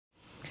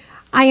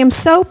I am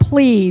so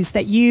pleased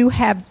that you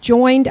have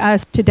joined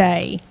us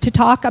today to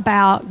talk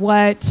about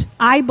what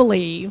I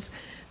believe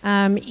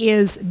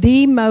is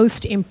the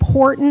most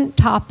important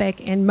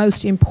topic and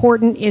most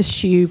important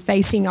issue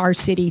facing our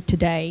city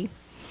today,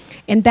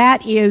 and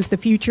that is the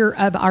future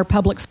of our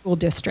public school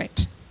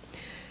district.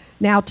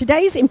 Now,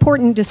 today's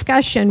important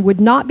discussion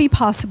would not be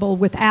possible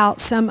without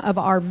some of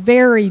our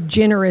very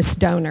generous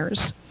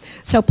donors.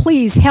 So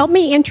please help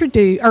me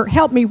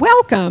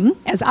welcome,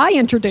 as I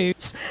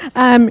introduce,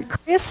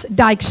 Chris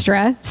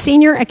Dykstra,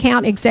 Senior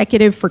Account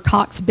Executive for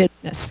Cox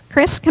Business.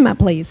 Chris, come up,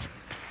 please.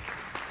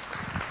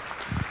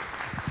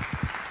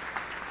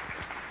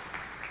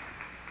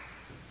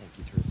 Thank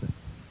you, Teresa.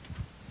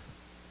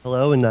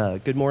 Hello,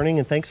 and good morning,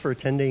 and thanks for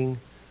attending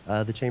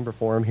the Chamber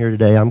Forum here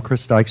today. I'm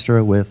Chris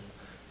Dykstra with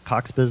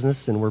Cox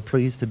Business, and we're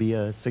pleased to be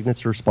a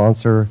signature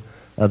sponsor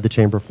of the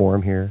Chamber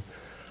Forum here.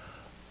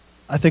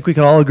 I think we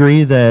can all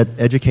agree that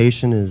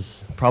education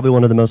is probably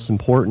one of the most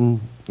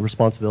important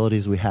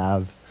responsibilities we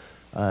have,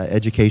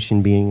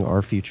 education being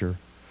our future.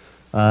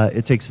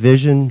 It takes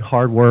vision,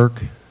 hard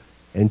work,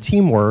 and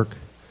teamwork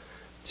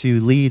to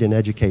lead in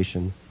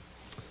education.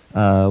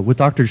 With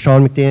Dr.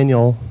 Sean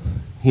McDaniel,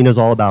 he knows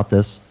all about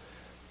this.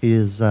 He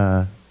has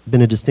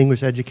been a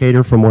distinguished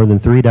educator for more than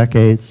 3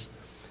 decades.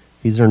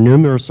 He's earned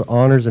numerous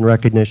honors and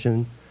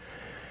recognition,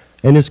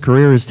 and his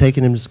career has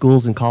taken him to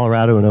schools in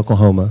Colorado and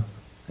Oklahoma.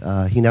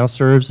 He now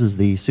serves as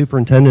the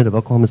Superintendent of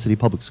Oklahoma City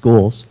Public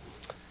Schools,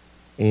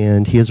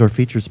 and he is our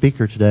featured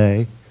speaker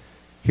today,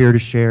 here to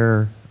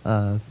share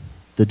the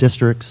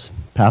district's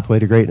Pathway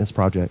to Greatness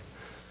project.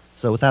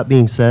 So with that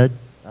being said,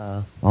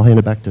 I'll hand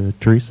it back to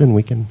Teresa and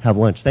we can have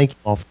lunch. Thank you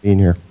all for being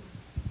here.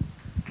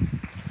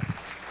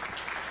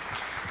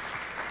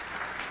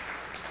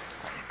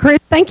 Chris,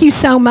 thank you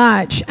so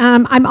much.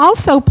 I'm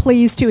also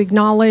pleased to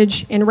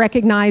acknowledge and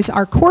recognize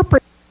our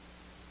corporate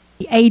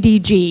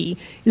ADG.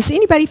 Is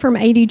anybody from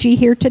ADG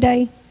here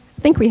today?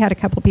 I think we had a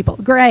couple of people.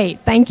 Great.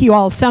 Thank you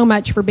all so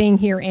much for being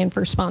here and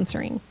for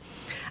sponsoring.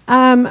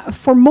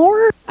 For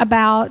more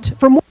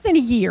than a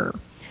year,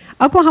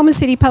 Oklahoma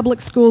City Public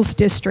Schools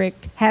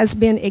District has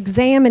been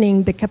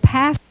examining the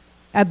capacity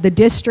of the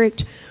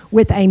district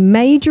with a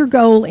major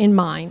goal in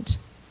mind: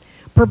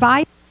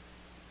 providing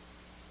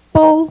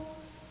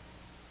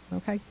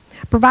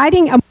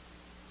a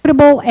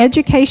equitable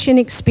education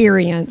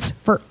experience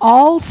for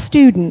all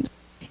students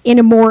in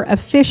a more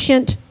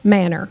efficient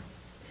manner.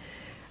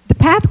 The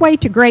Pathway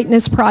to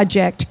Greatness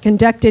project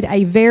conducted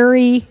a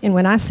very, and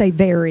when I say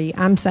very,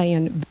 I'm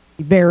saying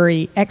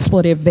very,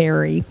 expletive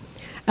very,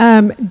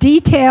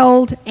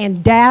 detailed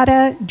and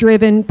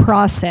data-driven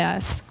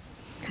process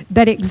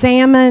that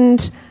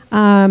examined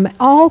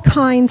all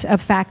kinds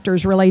of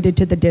factors related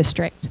to the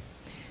district's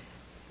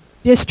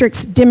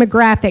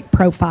demographic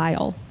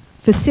profile,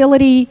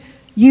 facility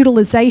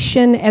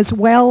utilization, as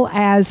well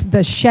as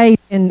the shape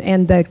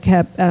and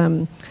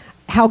the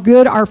how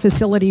good our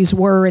facilities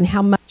were and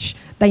how much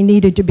they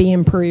needed to be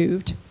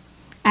improved.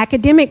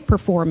 Academic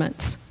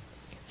performance,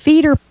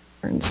 feeder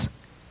patterns,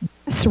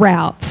 bus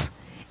routes,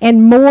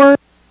 and more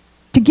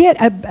to get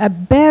a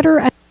better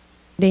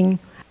understanding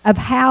of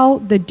how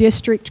the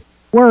district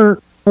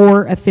works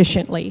more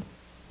efficiently.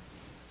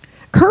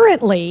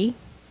 Currently,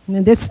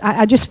 and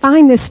I just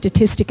find this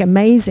statistic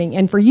amazing,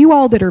 and for you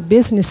all that are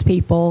business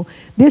people,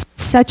 this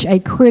is such a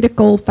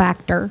critical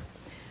factor.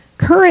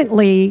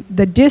 Currently,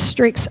 the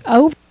district's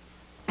overall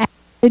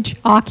average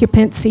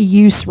occupancy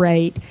use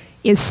rate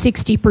is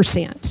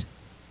 60%.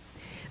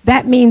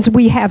 That means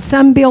we have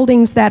some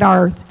buildings that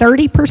are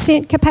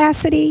 30%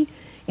 capacity,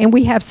 and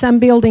we have some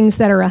buildings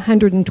that are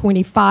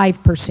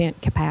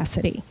 125%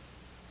 capacity.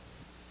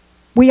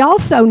 We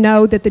also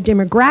know that the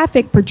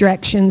demographic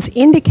projections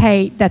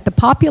indicate that the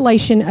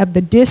population of the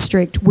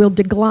district will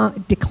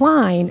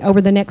decline over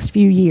the next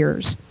few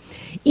years,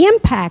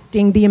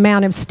 impacting the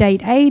amount of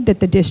state aid that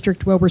the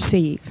district will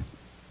receive.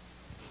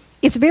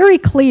 It's very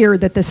clear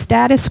that the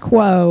status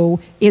quo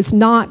is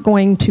not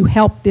going to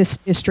help this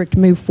district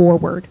move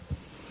forward.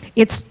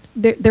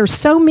 There's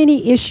so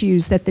many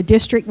issues that the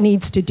district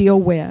needs to deal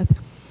with.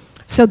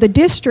 So the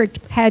district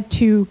had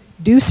to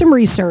do some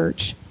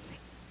research,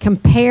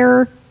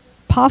 compare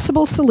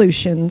possible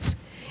solutions,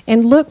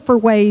 and look for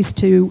ways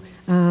to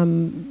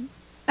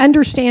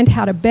understand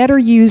how to better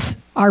use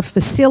our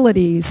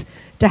facilities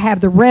to have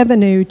the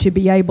revenue to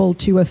be able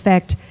to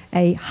affect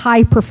a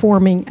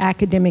high-performing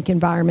academic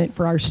environment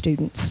for our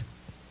students.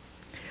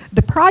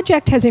 The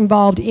project has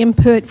involved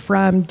input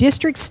from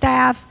district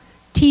staff,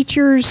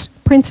 teachers,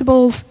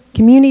 principals,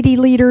 community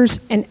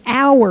leaders, and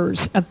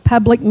hours of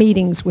public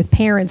meetings with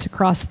parents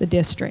across the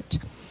district.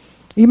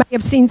 You may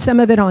have seen some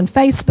of it on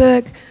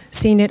Facebook,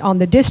 seen it on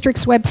the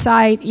district's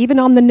website, even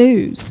on the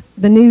news.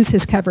 The news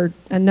has covered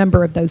a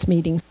number of those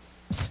meetings.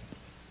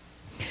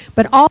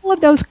 But all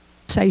of those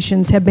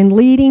conversations have been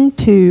leading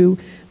to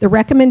the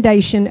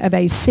recommendation of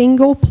a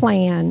single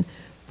plan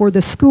for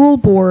the school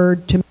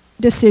board to make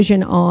a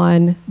decision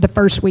on the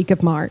first week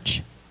of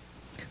March.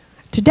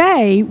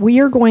 Today, we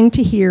are going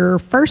to hear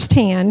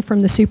firsthand from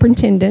the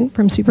superintendent,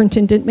 from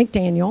Superintendent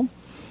McDaniel,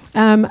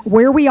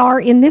 where we are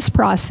in this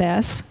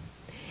process,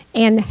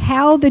 and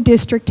how the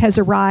district has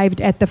arrived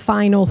at the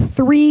final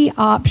 3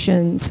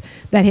 options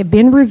that have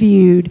been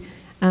reviewed,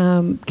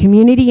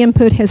 community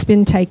input has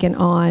been taken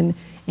on,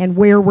 and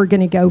where we're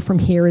going to go from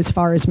here as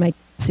far as making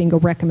a single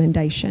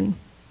recommendation.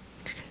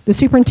 The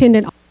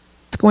superintendent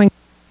is going to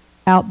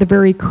talk about the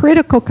very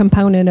critical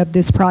component of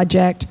this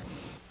project,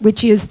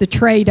 which is the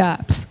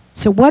trade-ups.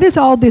 So what does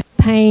all this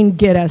pain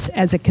get us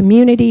as a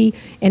community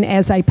and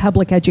as a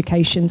public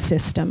education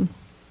system?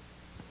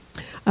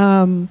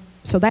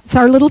 So that's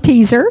our little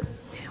teaser.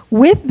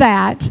 With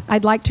that,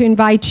 I'd like to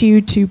invite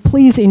you to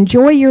please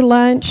enjoy your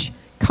lunch,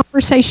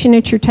 conversation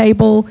at your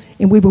table,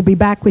 and we will be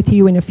back with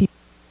you in a few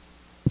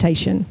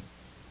minutes.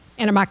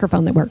 And a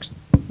microphone that works.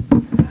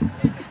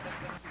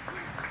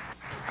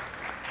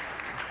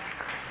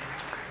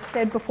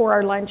 Said before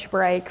our lunch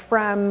break,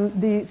 from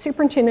the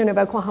superintendent of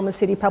Oklahoma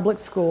City Public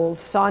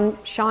Schools, Sean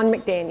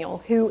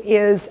McDaniel, who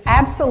is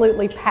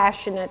absolutely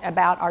passionate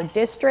about our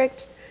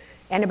district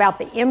and about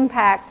the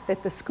impact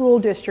that the school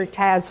district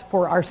has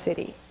for our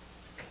city.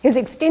 His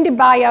extended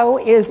bio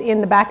is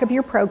in the back of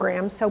your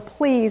program, so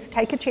please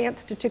take a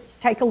chance to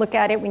take a look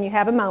at it when you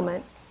have a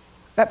moment.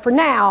 But for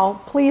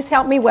now, please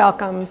help me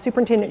welcome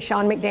Superintendent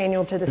Sean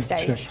McDaniel to the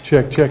stage.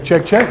 Check, check,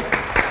 check, check, check.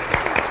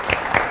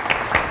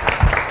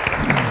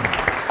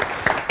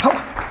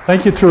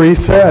 Thank you,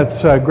 Teresa.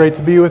 It's great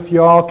to be with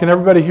you all. Can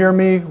everybody hear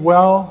me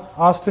well?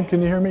 Austin,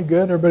 can you hear me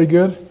good? Everybody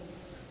good?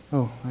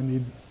 Oh, I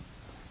need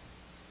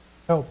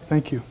help.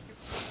 Thank you.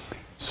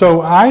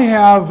 So I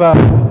have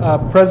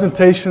a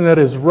presentation that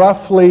is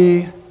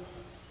roughly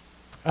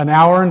an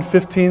hour and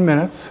 15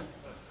 minutes.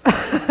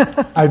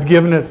 I've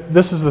given it,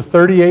 this is the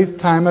 38th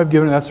time I've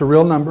given it, that's a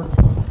real number.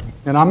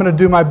 And I'm going to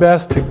do my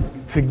best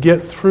to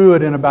get through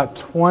it in about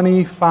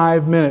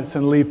 25 minutes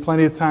and leave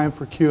plenty of time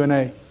for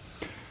Q&A.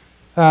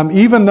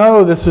 Even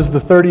though this is the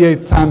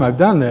 38th time I've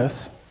done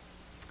this,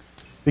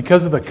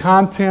 because of the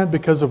content,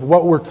 because of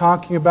what we're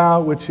talking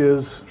about, which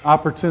is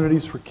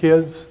opportunities for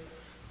kids,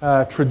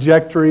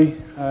 trajectory,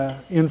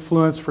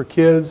 influence for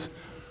kids,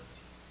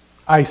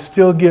 I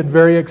still get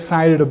very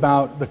excited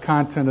about the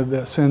content of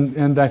this.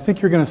 And I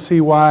think you're going to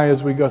see why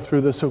as we go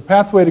through this. So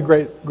Pathway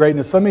to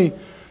Greatness, let me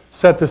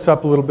set this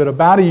up a little bit.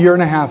 About a year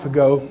and a half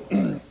ago,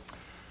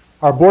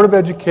 our Board of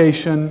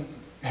Education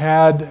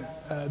had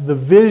the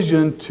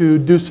vision to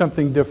do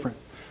something different.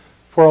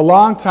 For a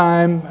long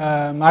time,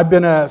 I've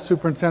been a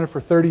superintendent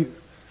for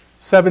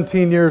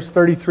 17 years,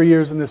 33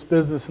 years in this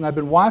business, and I've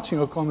been watching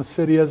Oklahoma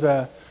City as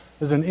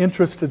an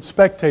interested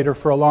spectator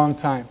for a long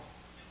time.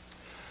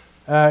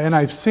 And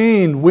I've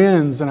seen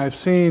wins, and I've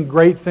seen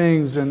great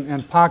things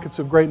and pockets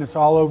of greatness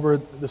all over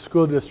the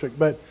school district,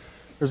 but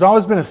there's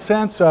always been a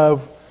sense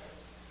of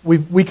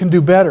we can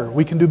do better.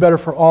 We can do better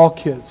for all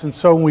kids. And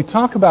so when we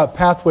talk about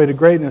Pathway to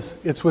Greatness,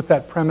 it's with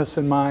that premise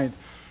in mind.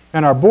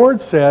 And our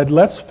board said,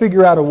 let's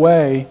figure out a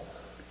way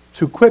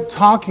to quit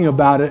talking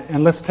about it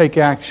and let's take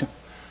action.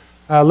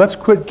 Let's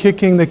quit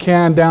kicking the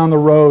can down the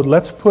road.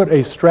 Let's put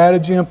a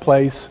strategy in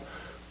place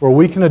where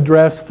we can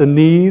address the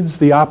needs,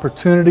 the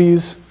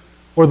opportunities,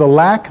 or the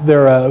lack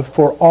thereof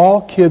for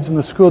all kids in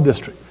the school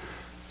district.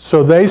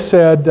 So they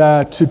said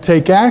to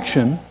take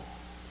action,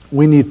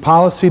 we need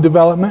policy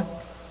development.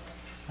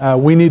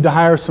 We need to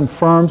hire some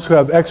firms who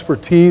have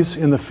expertise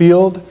in the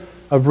field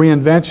of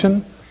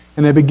reinvention,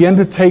 and they begin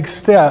to take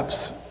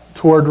steps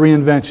toward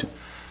reinvention.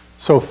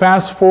 So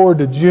fast forward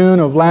to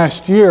June of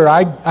last year,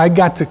 I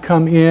got to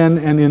come in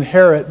and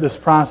inherit this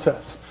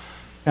process.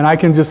 And I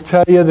can just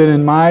tell you that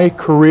in my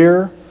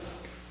career,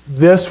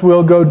 this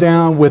will go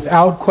down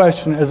without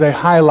question as a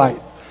highlight.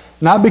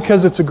 Not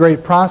because it's a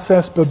great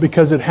process, but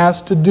because it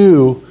has to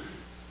do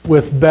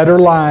with better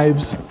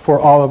lives for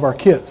all of our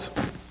kids.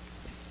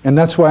 And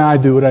that's why I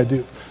do what I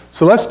do.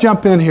 So let's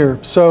jump in here.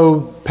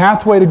 So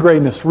Pathway to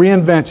Greatness,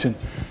 reinvention.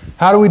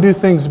 How do we do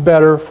things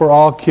better for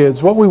all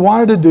kids? What we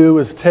wanted to do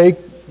is take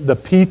the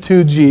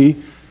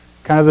P2G,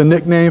 kind of the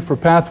nickname for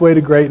Pathway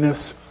to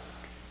Greatness,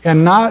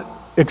 and not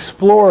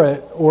explore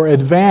it or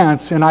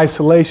advance in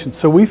isolation.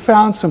 So we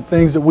found some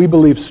things that we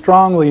believe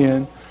strongly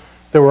in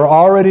that were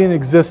already in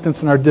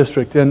existence in our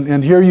district.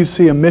 And here you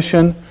see a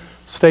mission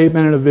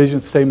statement and a vision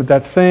statement.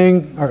 That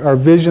thing, our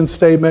vision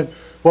statement,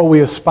 what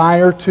we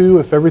aspire to,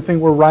 if everything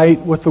were right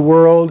with the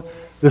world,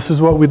 this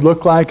is what we'd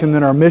look like. And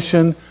then our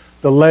mission,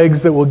 the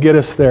legs that will get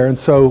us there. And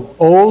so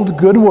old,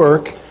 good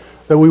work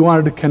that we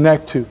wanted to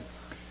connect to.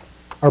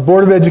 Our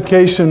Board of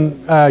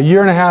Education a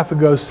year and a half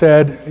ago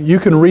said, you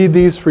can read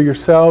these for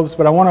yourselves,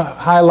 but I want to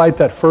highlight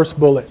that first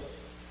bullet.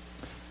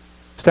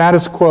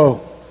 Status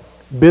quo,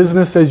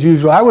 business as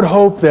usual. I would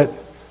hope that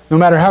no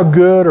matter how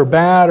good or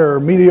bad or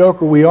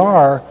mediocre we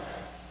are,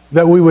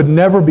 that we would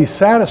never be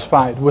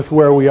satisfied with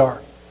where we are.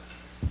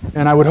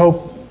 And I would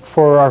hope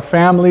for our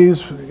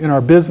families, in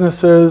our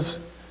businesses,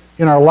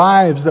 in our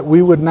lives, that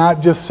we would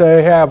not just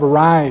say, hey, I've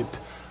arrived.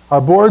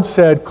 Our board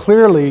said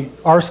clearly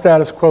our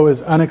status quo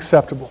is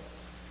unacceptable.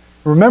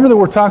 Remember that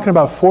we're talking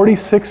about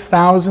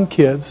 46,000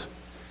 kids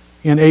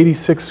in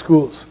 86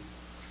 schools.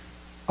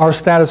 our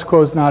status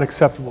quo is not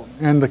acceptable.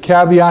 And the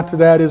caveat to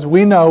that is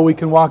we know we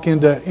can walk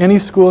into any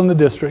school in the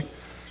district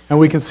and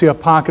we can see a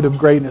pocket of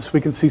greatness.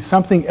 We can see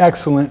something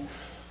excellent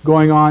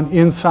going on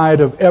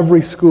inside of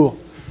every school.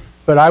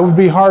 But I would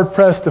be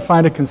hard-pressed to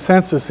find a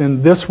consensus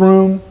in this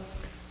room,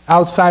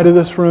 outside of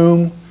this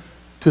room,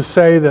 to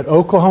say that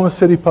Oklahoma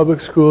City Public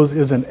Schools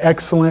is an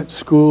excellent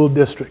school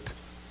district.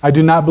 I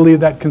do not believe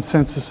that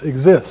consensus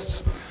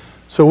exists.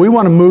 So we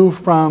want to move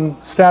from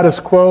status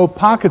quo,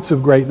 pockets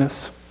of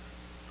greatness,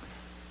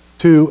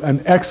 to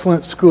an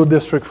excellent school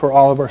district for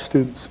all of our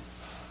students.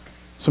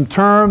 Some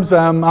terms,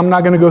 I'm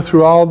not going to go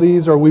through all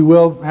these, or we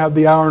will have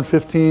the hour and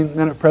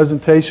 15-minute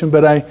presentation,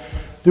 but I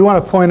do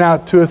want to point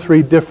out 2 or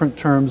 3 different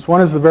terms.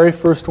 One is the very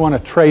first one, a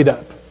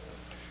trade-up.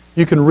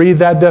 You can read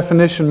that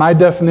definition. My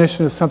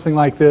definition is something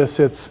like this.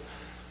 It's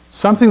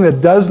something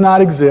that does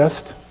not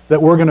exist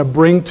that we're going to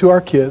bring to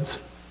our kids,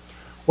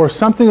 or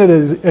something that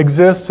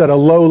exists at a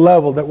low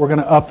level that we're going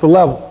to up the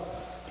level.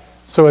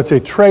 So it's a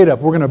trade-up.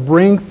 We're going to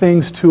bring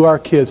things to our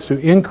kids to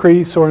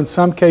increase, or in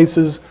some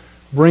cases,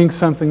 bring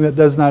something that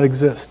does not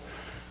exist.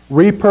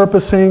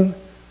 Repurposing,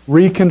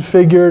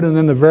 reconfigured, and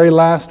then the very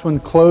last one,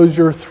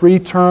 closure. 3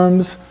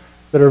 terms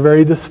that are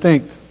very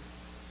distinct.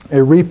 A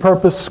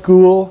repurposed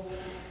school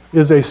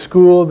is a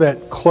school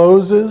that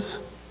closes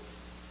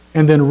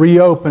and then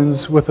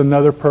reopens with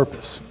another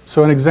purpose.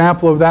 So an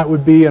example of that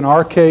would be, in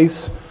our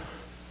case,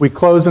 we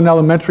close an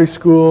elementary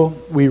school,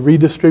 we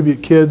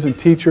redistribute kids and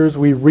teachers,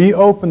 we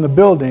reopen the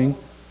building,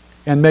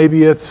 and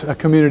maybe it's a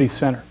community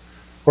center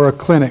or a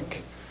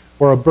clinic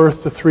or a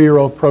birth to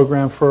 3-year-old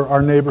program for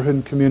our neighborhood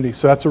and community.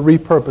 So that's a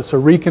repurpose. A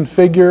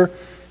reconfigure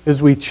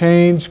is we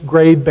change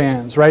grade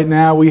bands. Right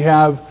now we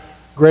have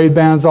grade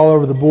bands all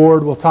over the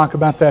board. We'll talk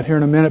about that here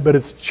in a minute, but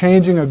it's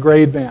changing a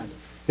grade band.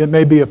 It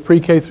may be a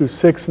pre-K through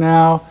 6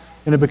 now,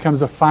 and it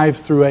becomes a 5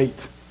 through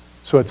 8.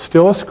 So it's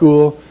still a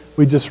school,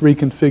 we just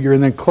reconfigure.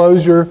 And then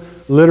closure,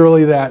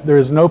 literally that. There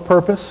is no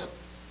purpose.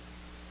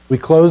 We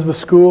close the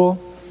school,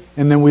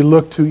 and then we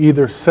look to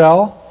either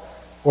sell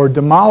or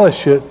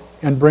demolish it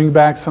and bring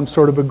back some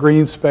sort of a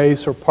green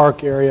space or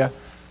park area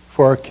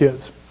for our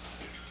kids.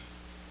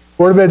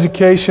 Board of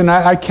Education,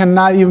 I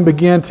cannot even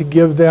begin to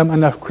give them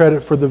enough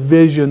credit for the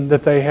vision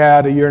that they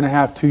had 1.5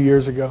 years, 2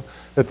 years ago,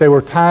 that they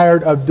were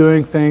tired of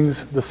doing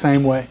things the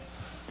same way.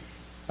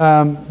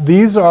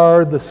 These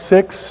are the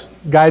 6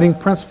 guiding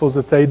principles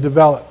that they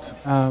developed,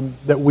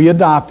 that we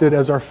adopted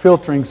as our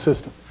filtering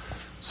system.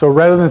 So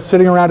rather than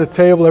sitting around a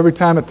table every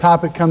time a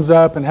topic comes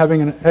up and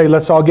having, hey,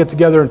 let's all get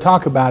together and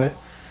talk about it,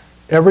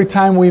 every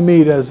time we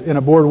meet, as in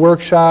a board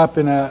workshop,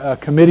 in a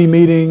committee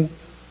meeting,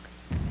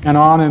 and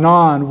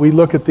on, we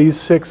look at these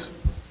 6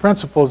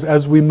 principles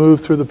as we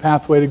move through the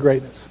pathway to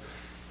greatness.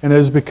 And it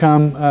has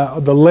become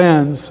the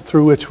lens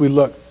through which we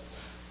look.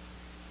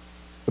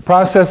 The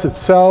process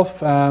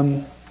itself,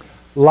 a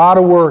lot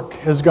of work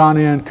has gone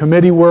in.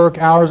 Committee work,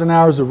 hours and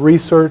hours of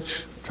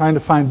research, trying to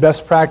find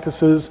best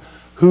practices,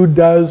 who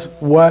does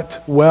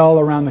what well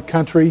around the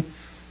country,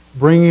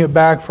 bringing it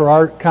back for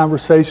our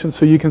conversation.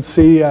 So you can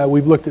see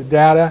we've looked at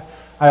data.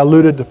 I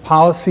alluded to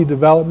policy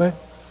development.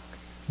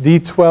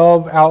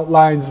 D12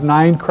 outlines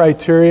 9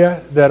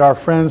 criteria that our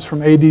friends from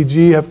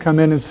ADG have come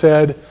in and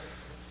said,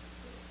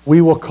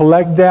 we will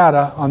collect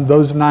data on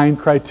those 9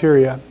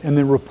 criteria and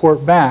then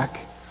report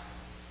back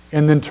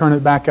and then turn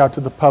it back out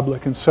to the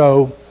public. And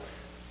so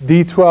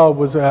D12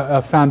 was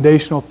a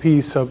foundational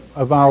piece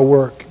of our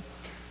work.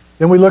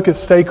 Then we look at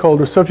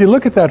stakeholders. So if you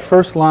look at that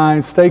first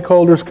line,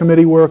 stakeholders,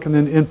 committee work, and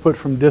then input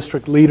from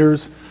district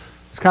leaders,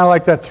 it's kind of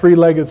like that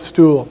 3-legged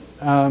stool.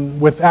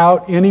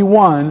 Without any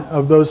one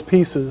of those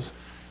pieces,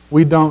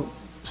 we don't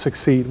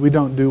succeed, we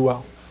don't do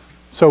well.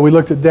 So we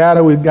looked at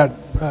data, we've got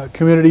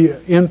community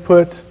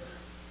input,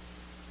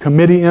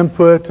 committee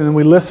input, and then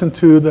we listened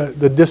to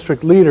the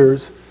district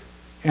leaders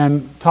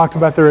and talked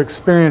about their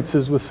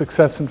experiences with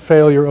success and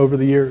failure over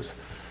the years.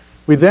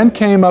 We then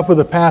came up with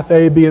a path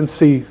A, B, and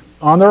C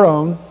on their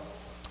own.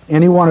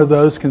 Any one of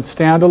those can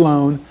stand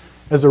alone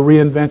as a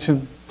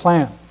reinvention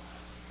plan.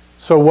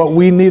 So what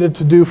we needed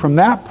to do from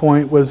that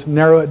point was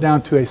narrow it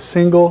down to a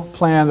single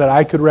plan that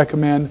I could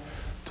recommend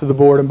to the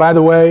board. And by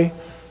the way,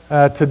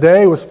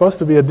 today was supposed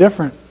to be a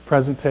different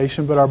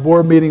presentation, but our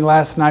board meeting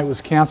last night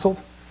was canceled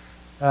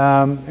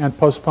and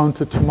postponed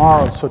to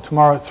tomorrow. So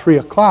tomorrow at 3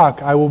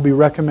 o'clock, I will be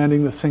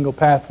recommending the single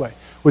pathway.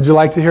 Would you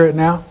like to hear it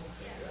now?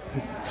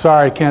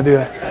 Sorry, can't do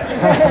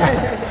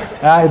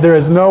that. There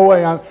is no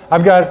way.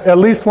 I've got at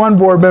least one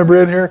board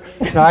member in here.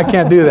 No, I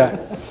can't do that.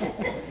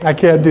 I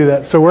can't do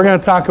that. So we're going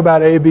to talk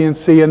about A, B, and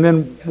C, and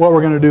then what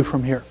we're going to do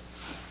from here.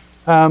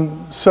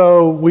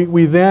 So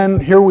we then,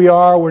 here we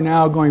are, we're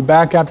now going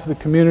back out to the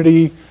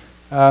community,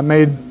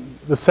 made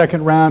the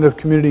second round of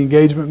community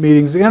engagement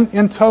meetings.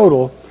 In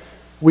total,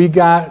 we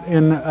got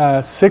in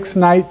a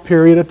 6-night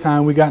period of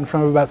time, we got in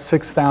front of about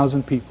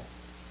 6,000 people.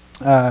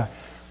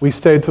 We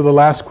stayed till the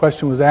last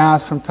question was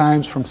asked,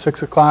 sometimes from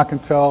 6 o'clock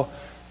until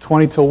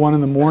 20 till 1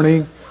 in the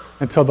morning,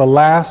 until the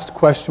last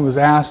question was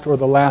asked or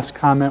the last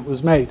comment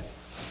was made.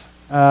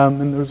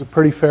 And there was a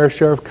pretty fair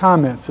share of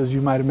comments, as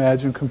you might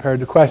imagine, compared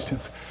to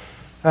questions.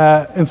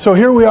 And so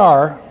here we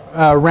are,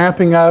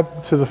 ramping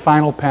up to the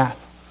final path,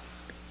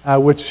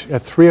 which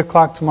at 3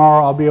 o'clock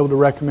tomorrow I'll be able to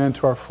recommend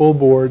to our full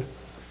board.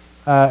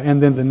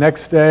 And then the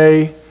next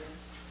day,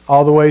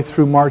 all the way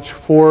through March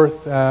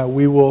 4th,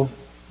 we will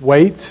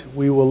wait.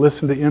 We will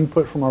listen to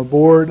input from our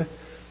board.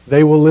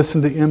 They will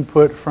listen to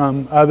input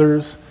from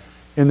others.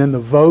 And then the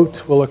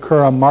vote will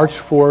occur on March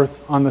 4th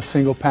on the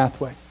single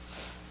pathway.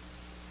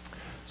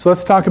 So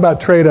let's talk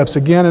about trade-ups.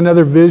 Again,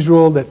 another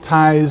visual that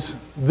ties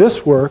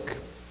this work,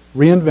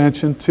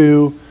 reinvention,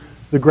 to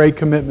the Great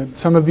Commitment.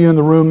 Some of you in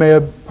the room may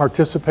have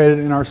participated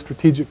in our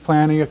strategic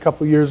planning a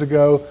couple years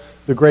ago.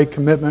 The Great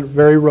Commitment,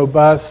 very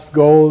robust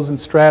goals and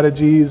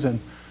strategies and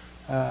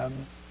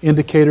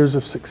indicators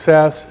of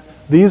success.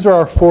 These are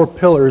our 4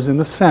 pillars in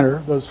the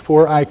center, those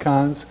 4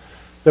 icons,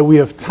 that we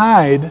have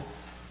tied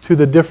to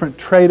the different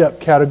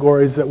trade-up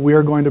categories that we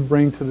are going to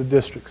bring to the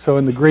district. So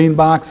in the green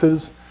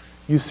boxes,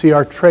 you see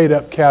our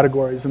trade-up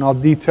categories, and I'll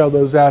detail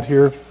those out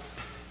here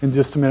in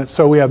just a minute.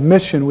 So we have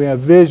mission, we have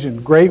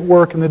vision, great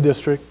work in the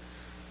district.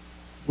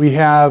 We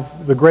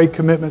have the Great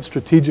Commitment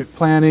strategic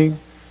planning,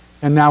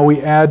 and now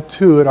we add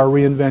to it our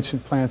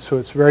reinvention plan. So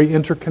it's very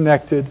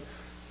interconnected.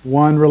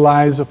 One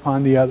relies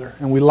upon the other,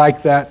 and we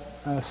like that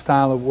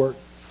style of work.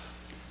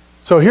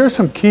 So here's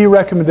some key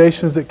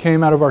recommendations that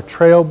came out of our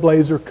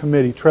Trailblazer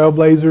Committee.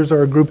 Trailblazers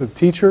are a group of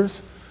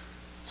teachers,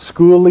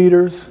 school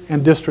leaders,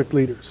 and district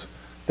leaders.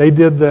 They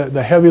did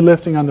the heavy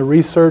lifting on the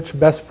research,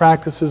 best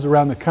practices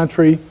around the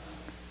country,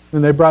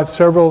 and they brought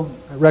several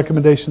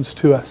recommendations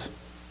to us.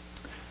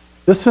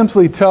 This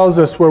simply tells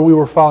us where we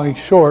were falling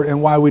short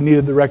and why we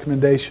needed the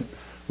recommendation.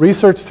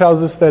 Research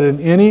tells us that in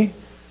any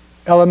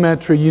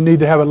elementary, you need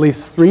to have at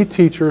least 3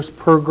 teachers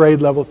per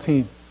grade level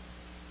team.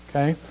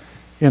 Okay?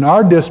 In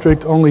our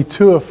district, only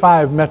 2 of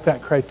 5 met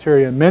that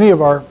criteria. In many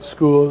of our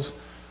schools,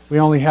 we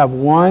only have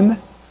 1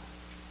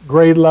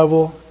 grade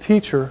level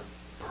teacher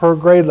per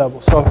grade level.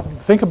 So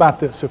think about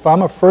this. If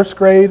I'm a first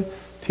grade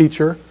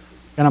teacher,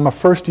 and I'm a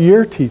first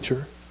year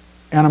teacher,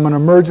 and I'm an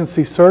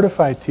emergency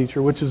certified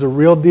teacher, which is a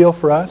real deal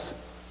for us,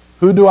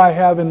 who do I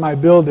have in my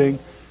building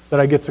that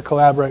I get to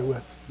collaborate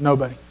with?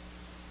 Nobody.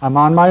 I'm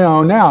on my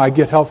own now. I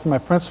get help from my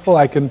principal.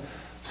 I can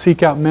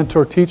seek out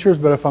mentor teachers,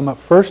 but if I'm a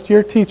first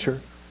year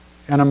teacher,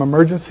 and I'm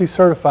emergency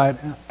certified,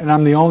 and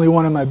I'm the only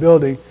one in my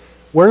building,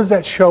 where does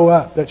that show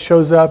up? That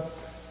shows up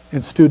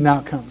in student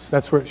outcomes.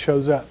 That's where it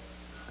shows up.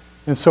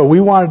 And so we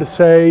wanted to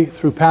say,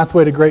 through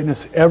Pathway to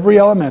Greatness, every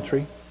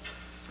elementary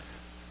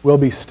will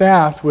be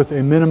staffed with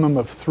a minimum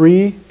of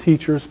 3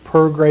 teachers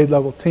per grade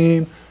level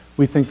team.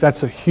 We think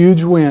that's a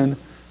huge win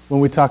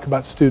when we talk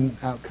about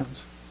student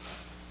outcomes.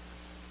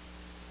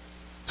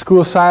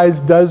 School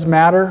size does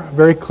matter,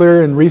 very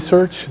clear in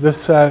research.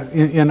 This,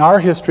 in our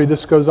history,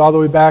 this goes all the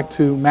way back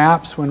to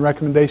MAPS when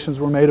recommendations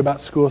were made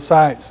about school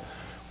size.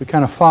 We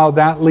kind of followed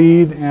that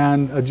lead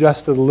and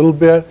adjusted a little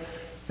bit.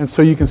 And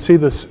so you can see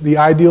the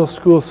ideal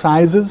school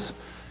sizes.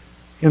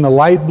 In the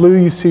light blue,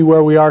 you see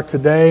where we are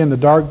today. In the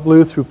dark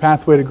blue, through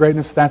Pathway to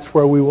Greatness, that's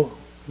where we will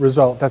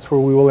result. That's where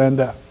we will end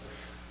up.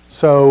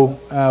 So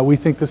we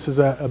think this is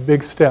a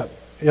big step.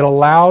 It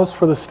allows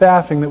for the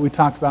staffing that we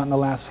talked about in the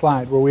last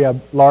slide, where we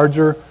have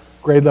larger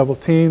grade level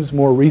teams,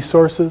 more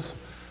resources.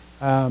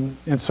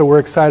 And so we're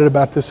excited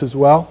about this as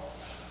well.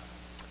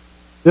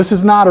 This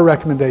is not a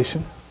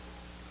recommendation.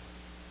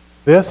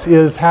 This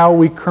is how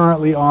we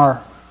currently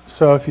are.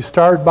 So if you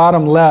start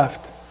bottom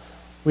left,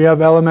 we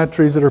have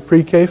elementaries that are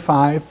pre-K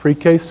 5,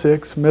 pre-K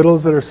 6,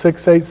 middles that are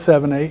 6, 8,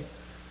 7, 8,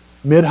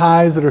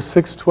 mid-highs that are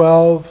 6,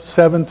 12,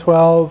 7,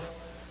 12,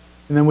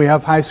 and then we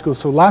have high school.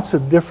 So lots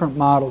of different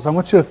models. I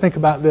want you to think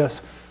about this.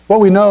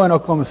 What we know in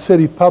Oklahoma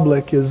City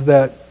Public is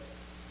that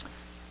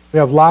we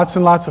have lots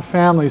and lots of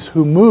families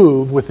who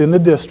move within the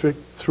district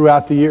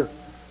throughout the year.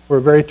 We're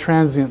a very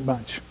transient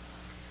bunch.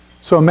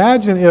 So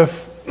imagine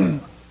if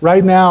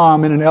right now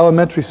I'm in an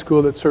elementary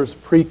school that serves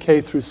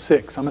pre-K through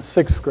 6. I'm a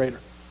 6th grader.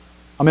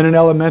 I'm in an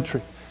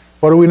elementary.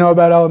 What do we know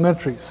about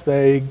elementaries?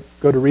 They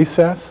go to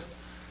recess.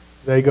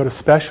 They go to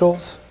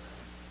specials.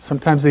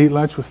 Sometimes they eat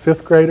lunch with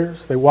 5th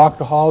graders. They walk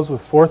the halls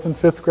with 4th and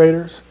 5th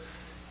graders.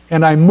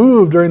 And I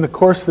move during the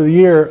course of the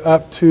year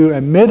up to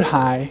a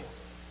mid-high.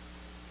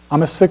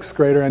 I'm a 6th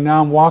grader, and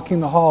now I'm walking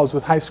the halls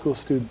with high school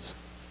students.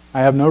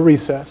 I have no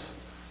recess.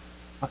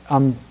 I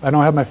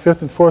don't have my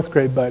 5th and 4th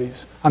grade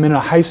buddies. I'm in a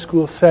high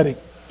school setting.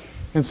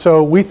 And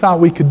so we thought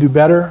we could do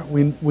better.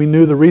 We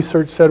knew the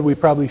research said we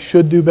probably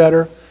should do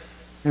better.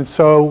 And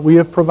so we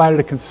have provided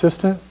a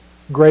consistent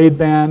grade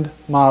band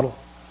model.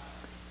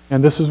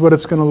 And this is what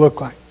it's going to look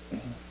like.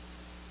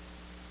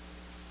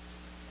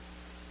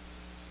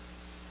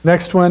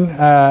 Next one,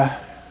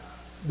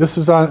 this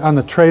is on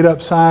the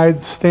trade-up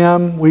side,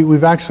 STEM.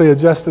 We've actually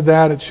adjusted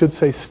that. It should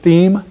say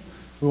STEAM.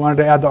 We wanted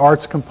to add the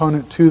arts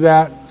component to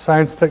that,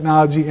 science,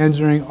 technology,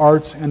 engineering,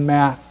 arts, and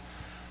math.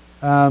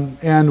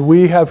 And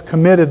we have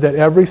committed that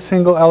every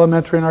single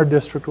elementary in our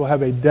district will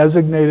have a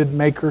designated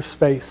maker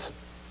space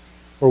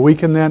where we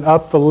can then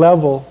up the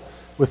level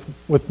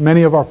with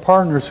many of our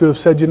partners who have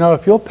said, you know,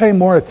 if you'll pay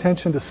more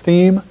attention to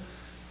STEAM,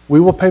 we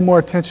will pay more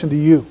attention to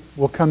you.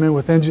 We'll come in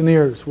with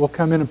engineers. We'll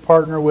come in and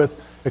partner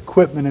with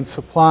equipment and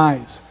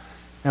supplies.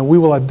 And we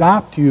will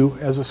adopt you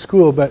as a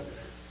school. But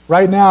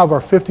right now, of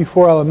our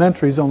 54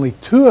 elementaries, only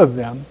 2 of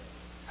them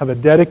have a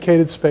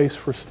dedicated space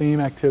for STEAM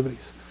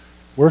activities.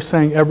 We're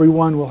saying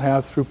everyone will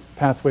have through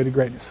Pathway to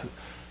Greatness.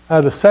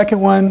 The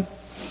second one,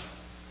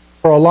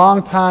 for a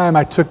long time,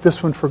 I took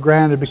this one for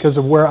granted because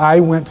of where I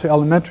went to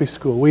elementary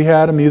school. We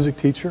had a music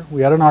teacher,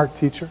 we had an art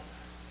teacher,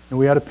 and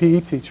we had a PE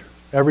teacher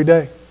every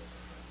day.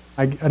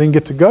 I didn't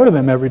get to go to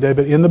them every day,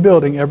 but in the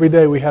building, every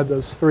day we had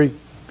those 3.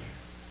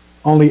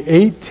 Only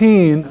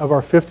 18 of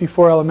our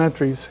 54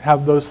 elementaries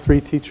have those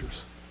 3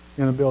 teachers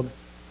in a building.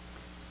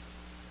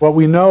 What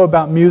we know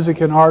about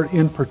music and art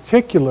in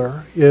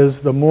particular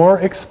is the more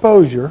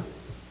exposure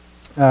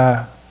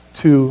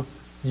to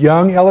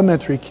young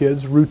elementary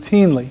kids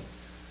routinely,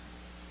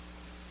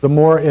 the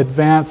more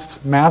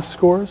advanced math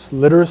scores,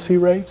 literacy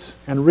rates,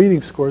 and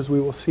reading scores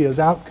we will see as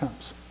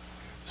outcomes.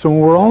 So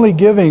when we're only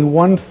giving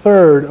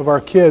 1/3 of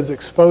our kids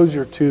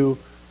exposure to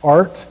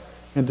art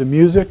and to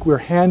music, we're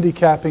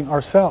handicapping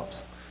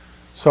ourselves.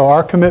 So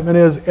our commitment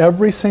is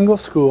every single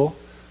school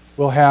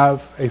will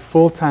have a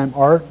full-time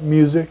art,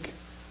 music,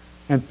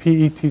 and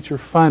PE teacher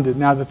funded.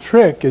 Now the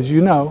trick, as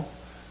you know,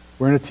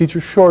 we're in a teacher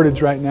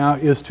shortage right now,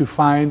 is to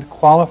find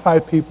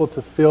qualified people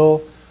to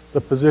fill the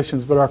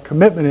positions. But our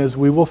commitment is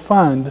we will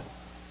fund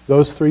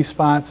those 3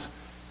 spots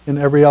in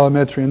every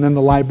elementary. And then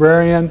the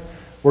librarian,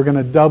 we're going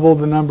to double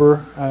the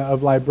number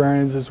of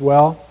librarians as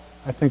well.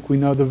 I think we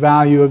know the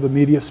value of the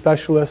media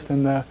specialist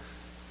and the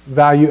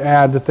value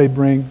add that they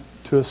bring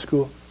to a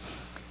school.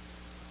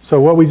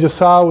 So what we just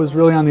saw was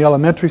really on the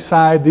elementary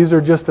side. These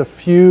are just a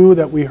few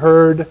that we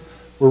heard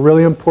were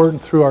really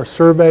important through our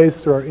surveys,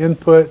 through our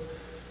input.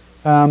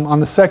 On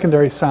the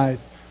secondary side,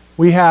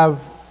 we have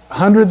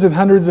hundreds and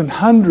hundreds and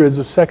hundreds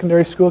of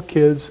secondary school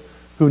kids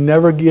who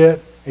never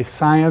get a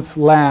science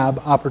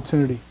lab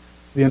opportunity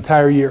the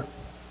entire year.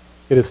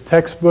 It is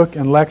textbook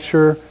and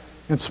lecture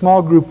and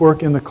small group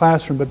work in the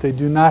classroom, but they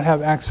do not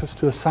have access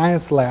to a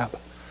science lab.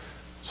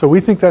 So we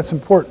think that's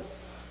important.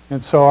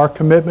 And so our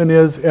commitment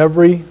is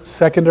every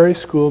secondary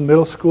school,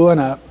 middle school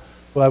and up,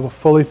 will have a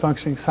fully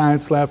functioning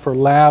science lab for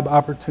lab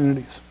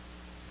opportunities.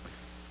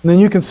 And then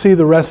you can see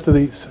the rest of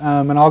these,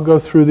 and I'll go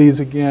through these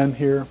again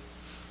here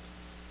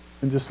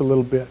in just a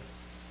little bit.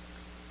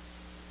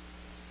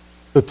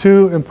 So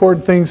 2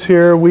 important things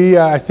here.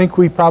 I think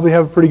we probably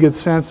have a pretty good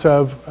sense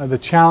of the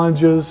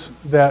challenges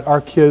that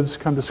our kids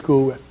come to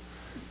school with.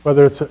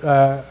 Whether it's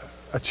a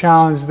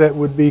challenge that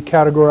would be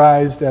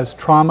categorized as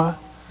trauma,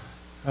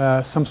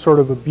 some sort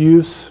of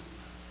abuse.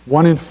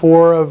 1 in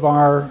 4 of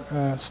our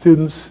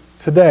students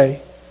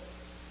today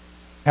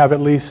have at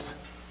least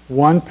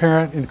 1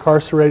 parent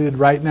incarcerated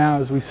right now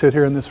as we sit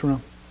here in this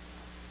room.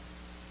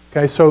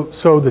 Okay,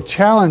 so the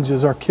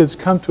challenges our kids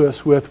come to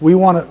us with, we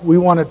want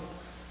to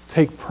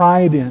take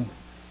pride in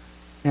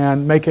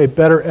and make a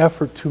better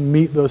effort to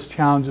meet those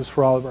challenges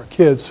for all of our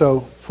kids. So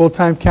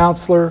full-time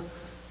counselor,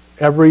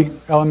 every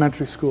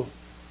elementary school.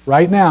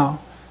 Right now,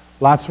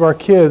 lots of our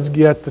kids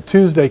get the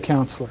Tuesday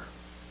counselor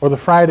or the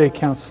Friday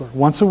counselor.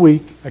 Once a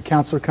week, a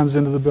counselor comes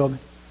into the building.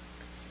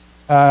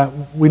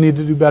 We need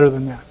to do better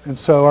than that. And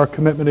so our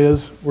commitment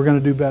is we're going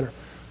to do better.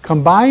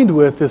 Combined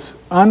with this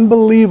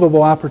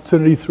unbelievable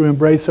opportunity through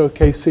Embrace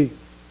OKC.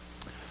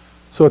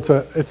 So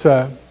it's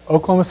a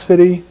Oklahoma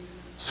City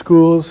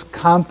Schools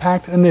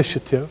Compact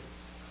Initiative.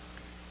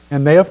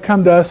 And they have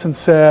come to us and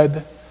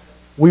said,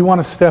 we want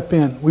to step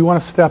in. We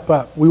want to step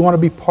up. We want to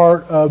be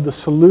part of the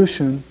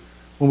solution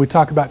when we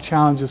talk about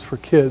challenges for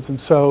kids. And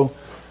so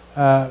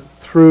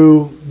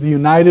through the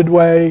United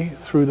Way,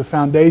 through the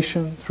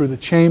foundation, through the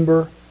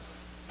chamber,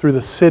 through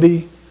the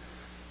city,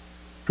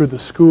 through the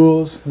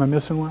schools. Am I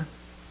missing one?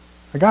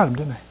 I got them,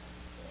 didn't I?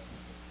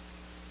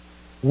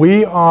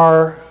 We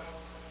are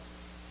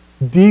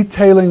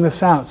detailing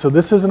this out. So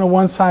this isn't a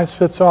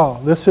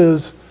one-size-fits-all. This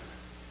is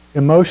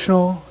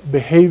emotional,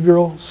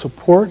 behavioral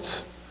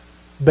supports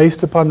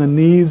based upon the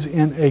needs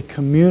in a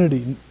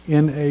community,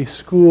 in a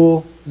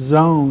school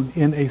zone,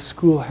 in a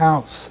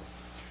schoolhouse.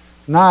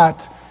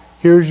 Not,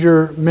 here's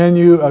your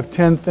menu of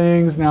 10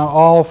 things, now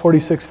all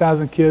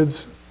 46,000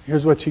 kids,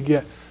 here's what you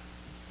get.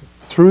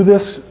 Through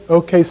this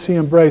OKC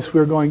Embrace,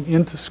 we're going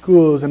into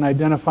schools and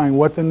identifying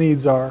what the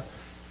needs are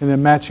and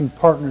then matching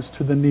partners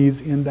to the needs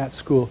in that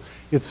school.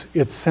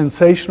 It's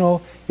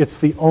sensational. It's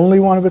the only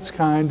one of its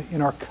kind in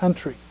our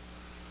country.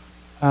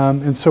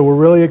 And so we're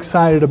really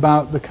excited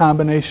about the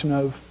combination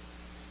of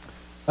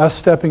us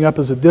stepping up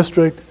as a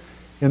district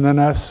and then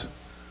us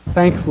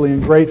thankfully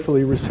and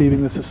gratefully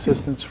receiving this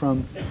assistance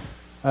from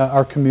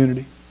our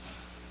community.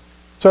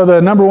 So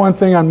the number one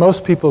thing on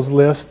most people's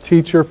list,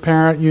 teacher,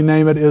 parent, you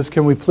name it, is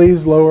can we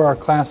please lower our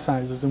class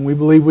sizes? And we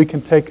believe we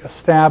can take a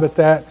stab at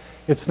that.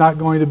 It's not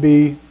going to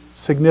be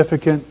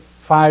significant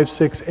 5,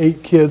 6,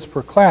 8 kids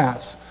per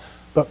class.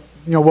 But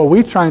you know what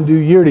we try and do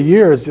year to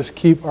year is just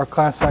keep our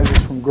class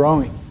sizes from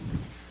growing.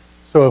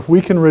 So if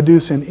we can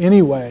reduce in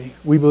any way,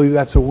 we believe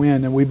that's a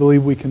win, and we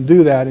believe we can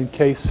do that in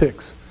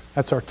K6.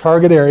 That's our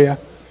target area.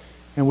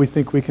 and we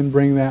think we can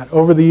bring that.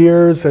 Over the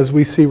years, as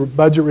we see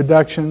budget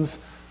reductions,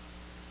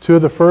 two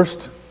of the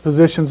first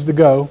positions to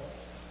go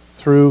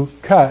through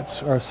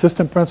cuts are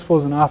assistant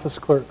principals and office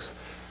clerks.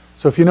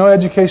 So if you know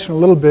education a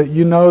little bit,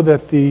 you know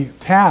that the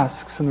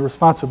tasks and the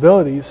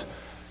responsibilities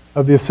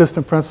of the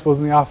assistant principals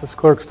and the office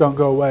clerks don't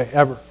go away,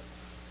 ever.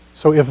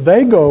 So if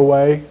they go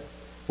away,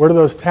 where do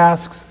those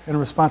tasks and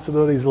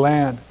responsibilities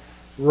land?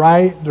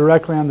 Right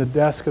directly on the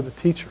desk of the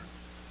teacher.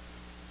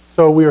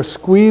 So we are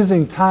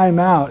squeezing time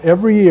out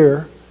every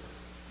year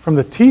from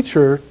the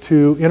teacher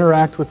to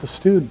interact with the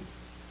student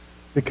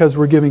because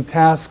we're giving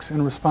tasks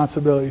and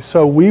responsibilities.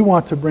 So we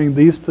want to bring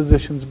these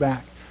positions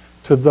back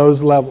to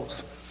those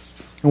levels.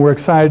 And we're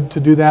excited to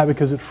do that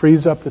because it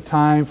frees up the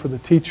time for the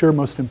teacher,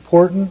 most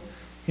important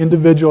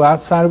individual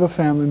outside of a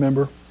family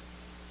member,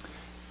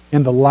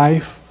 in the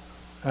life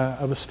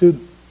of a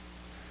student.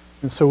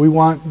 And so we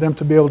want them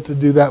to be able to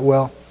do that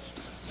well.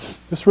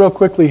 Just real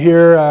quickly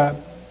here,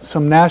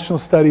 some national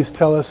studies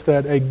tell us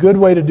that a good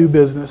way to do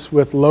business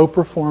with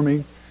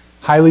low-performing,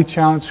 highly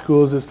challenged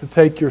schools is to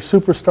take your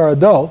superstar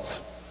adults,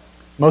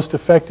 most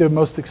effective,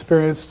 most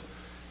experienced,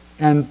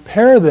 and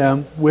pair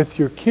them with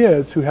your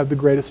kids who have the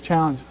greatest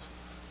challenges.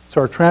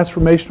 So our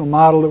transformational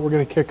model that we're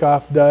going to kick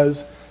off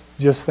does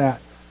just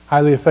that.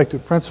 Highly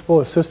effective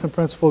principal, assistant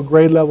principal,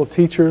 grade level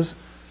teachers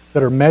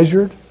that are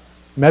measured,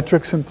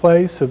 metrics in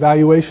place,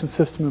 evaluation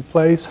system in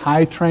place,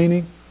 high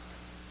training,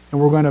 and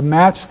we're going to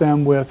match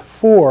them with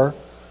 4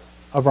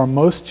 of our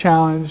most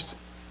challenged,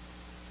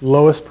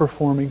 lowest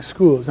performing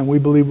schools. And we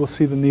believe we'll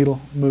see the needle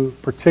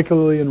move,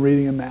 particularly in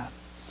reading and math.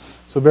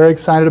 So very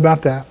excited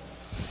about that.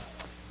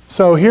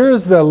 So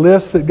here's the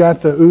list that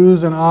got the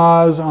oohs and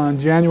ahs on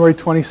January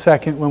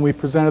 22nd when we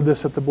presented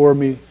this at the board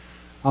meeting.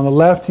 On the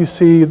left you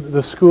see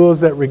the schools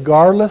that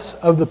regardless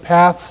of the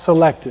path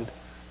selected,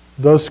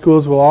 those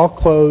schools will all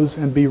close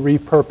and be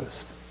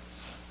repurposed.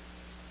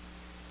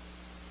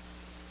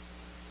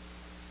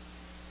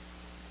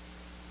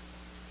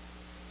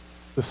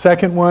 The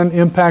second one,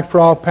 impact for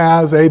all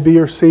paths, A, B,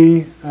 or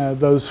C.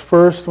 Those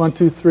first 1,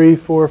 2, 3,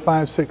 4,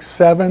 5, 6,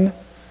 7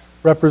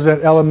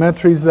 represent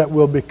elementaries that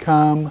will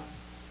become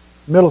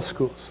middle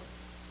schools.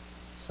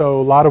 So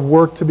a lot of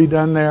work to be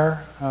done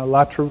there,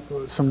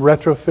 some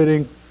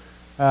retrofitting,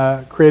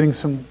 creating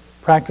some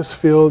practice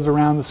fields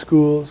around the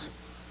schools.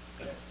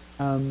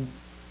 And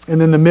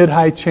then the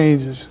mid-high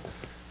changes.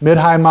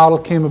 Mid-high model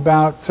came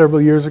about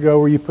several years ago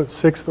where you put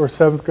 6th or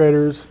 7th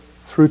graders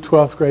through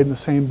 12th grade in the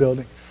same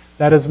building.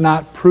 That has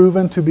not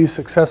proven to be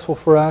successful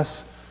for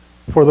us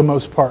for the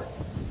most part.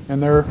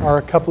 And there are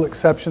a couple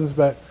exceptions,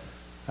 but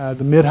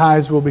the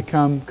mid-highs will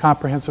become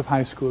comprehensive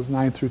high schools,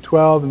 9 through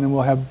 12, and then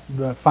we'll have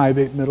the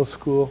 5-8 middle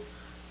school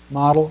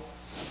model.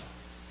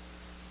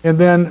 And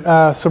then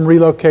some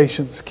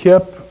relocations.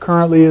 KIPP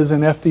currently is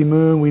in FD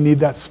Moon. We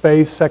need that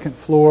space, second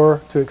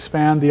floor, to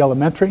expand the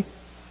elementary.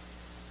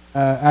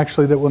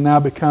 Actually, that will now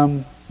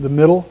become the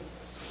middle.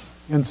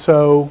 And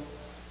so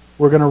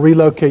we're going to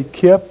relocate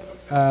KIPP.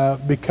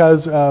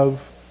 Because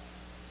of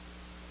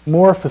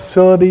more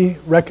facility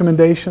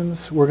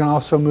recommendations, we're going to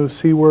also move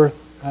Seaworth,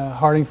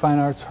 Harding Fine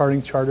Arts,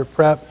 Harding Charter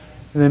Prep,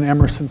 and then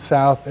Emerson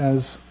South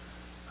as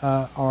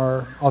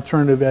our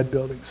alternative ed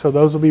building. So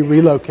those will be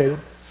relocated.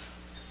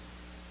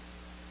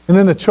 And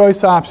then the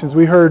choice options.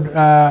 We heard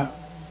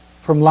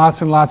from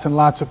lots and lots and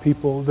lots of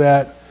people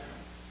that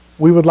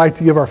we would like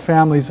to give our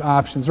families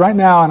options. Right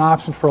now, an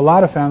option for a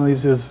lot of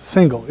families is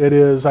single. It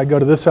is, I go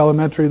to this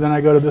elementary, then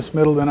I go to this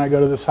middle, then I go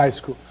to this high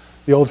school.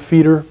 The old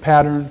feeder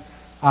pattern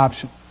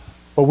option.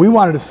 What we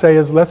wanted to say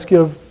is let's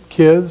give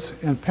kids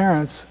and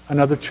parents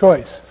another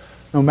choice,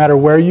 no matter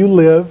where you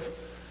live.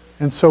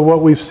 And so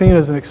what we've seen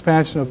is an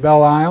expansion of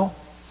Belle Isle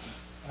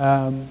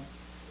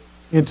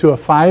into a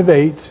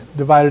 5-8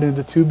 divided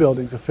into 2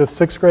 buildings, a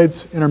 5th, 6th grade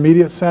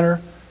intermediate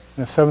center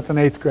and a 7th and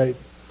 8th grade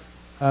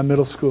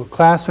middle school.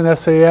 Class and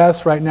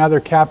SAS, right now they're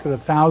capped at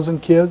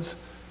 1,000 kids,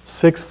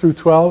 6 through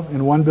 12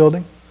 in 1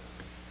 building.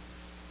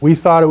 We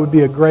thought it would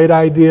be a great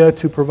idea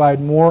to provide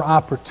more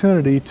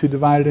opportunity to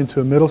divide it into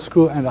a middle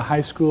school and a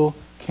high school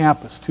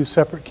campus, 2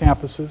 separate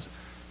campuses.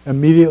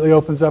 Immediately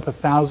opens up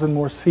 1,000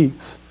 more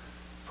seats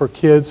for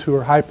kids who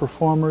are high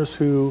performers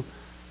who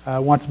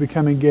want to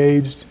become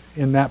engaged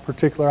in that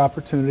particular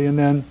opportunity. And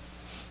then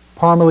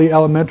Parmalee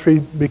Elementary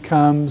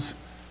becomes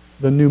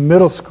the new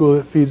middle school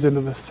that feeds into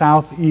the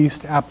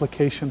Southeast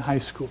Application High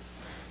School.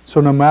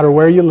 So no matter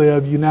where you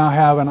live, you now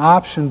have an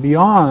option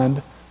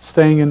beyond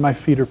staying in my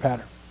feeder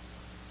pattern.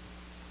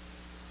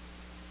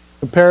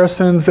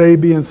 Comparisons A,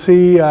 B, and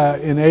C.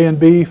 In A and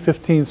B,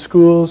 15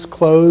 schools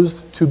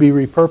closed to be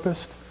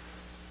repurposed.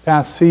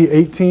 Path C,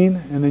 18,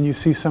 and then you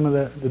see some of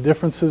the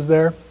differences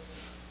there.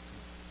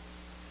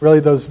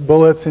 Really, those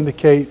bullets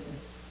indicate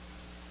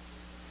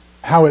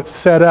how it's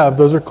set up.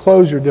 Those are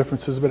closure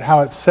differences, but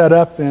how it's set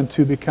up then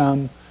to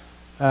become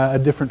a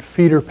different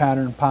feeder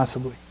pattern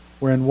possibly.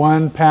 Where in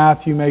one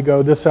path you may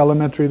go this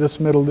elementary, this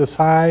middle, this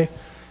high.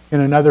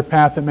 In another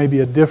path it may be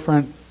a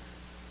different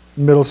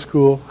middle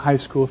school, high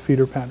school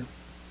feeder pattern.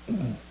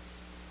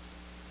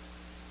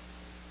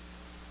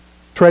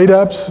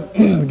 Trade-ups,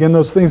 again,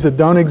 those things that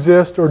don't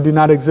exist or do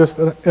not exist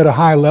at a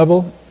high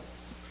level.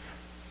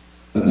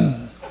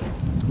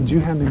 Would you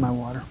hand me my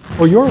water?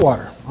 Or your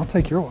water. I'll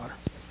take your water.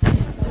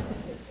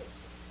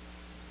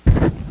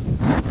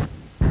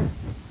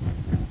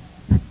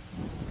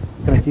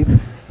 Can I keep it?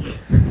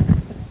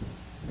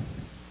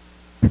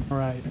 All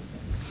right.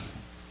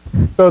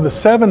 So the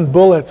 7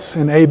 bullets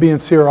in A, B,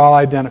 and C are all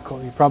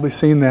identical. You've probably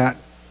seen that.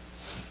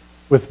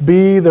 With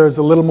B, there's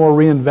a little more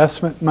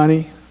reinvestment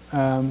money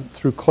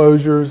through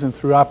closures and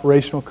through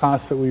operational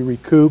costs that we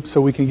recoup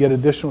so we can get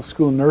additional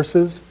school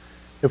nurses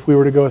if we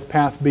were to go with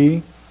Path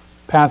B.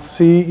 Path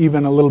C,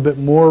 even a little bit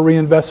more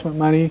reinvestment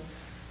money.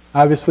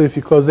 Obviously, if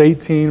you close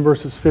 18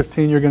 versus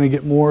 15, you're going to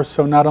get more.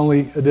 So not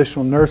only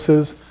additional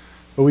nurses,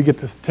 but we get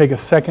to take a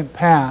second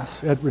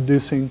pass at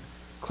reducing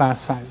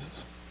class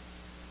sizes.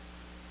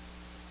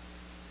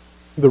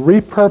 The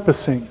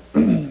repurposing,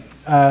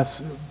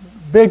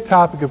 big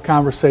topic of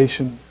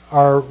conversation.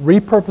 Our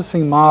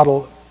repurposing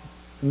model,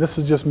 and this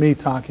is just me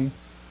talking,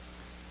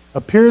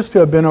 appears to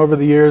have been over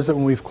the years that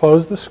when we've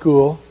closed the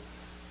school,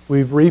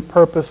 we've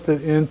repurposed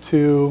it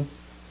into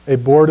a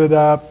boarded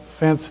up,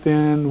 fenced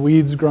in,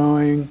 weeds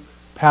growing,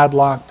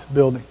 padlocked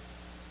building.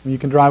 And you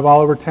can drive all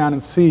over town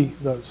and see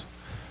those.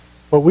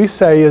 What we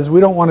say is we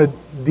don't want to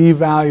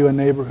devalue a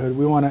neighborhood.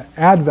 We want to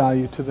add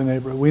value to the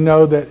neighborhood. We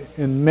know that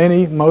in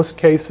most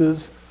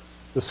cases,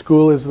 the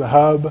school is the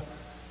hub.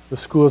 The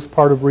school is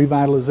part of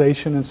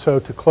revitalization. And so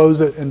to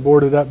close it and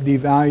board it up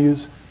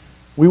devalues.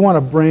 We want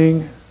to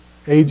bring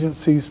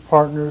agencies,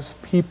 partners,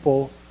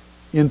 people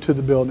into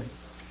the building.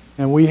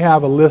 And we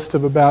have a list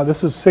of about,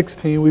 this is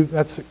 16,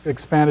 that's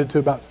expanded to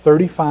about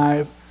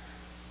 35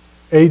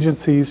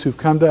 agencies who've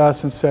come to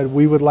us and said,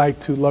 we would like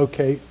to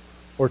locate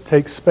or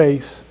take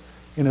space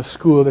in a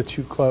school that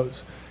you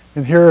close.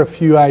 And here are a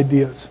few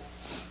ideas.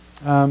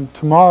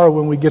 Tomorrow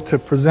when we get to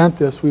present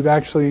this, we've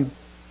actually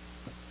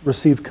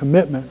received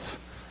commitments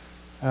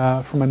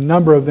from a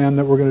number of them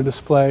that we're going to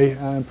display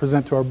and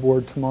present to our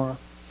board tomorrow.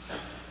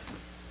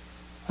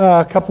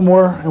 A couple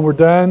more and we're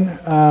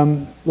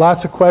done.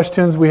 Lots of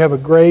questions. We have a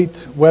great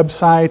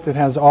website that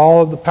has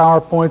all of the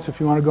PowerPoints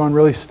if you want to go and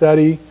really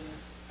study.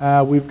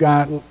 We've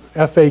got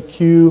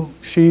FAQ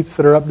sheets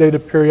that are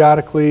updated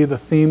periodically, the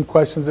theme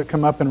questions that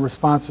come up and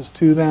responses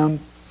to them,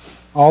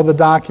 all the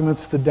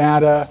documents, the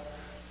data,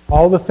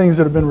 all the things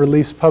that have been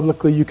released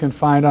publicly you can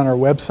find on our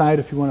website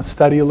if you want to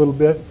study a little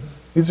bit.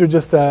 These are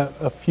just a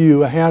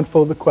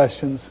handful of the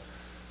questions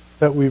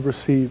that we've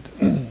received.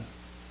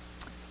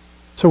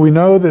 So we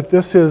know that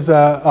this is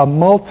a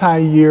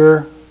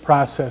multi-year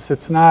process.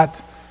 It's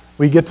not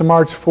we get to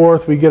March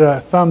 4th, we get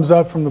a thumbs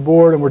up from the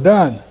board and we're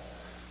done.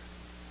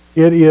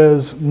 It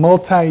is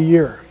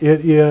multi-year.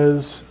 It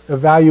is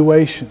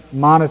evaluation,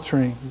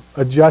 monitoring,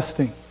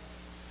 adjusting.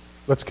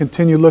 Let's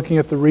continue looking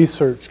at the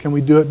research. Can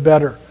we do it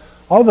better?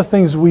 All the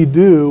things we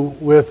do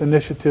with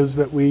initiatives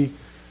that we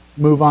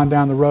move on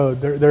down the road.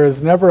 There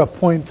is never a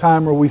point in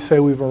time where we say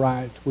we've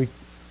arrived. We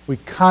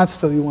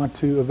constantly want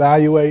to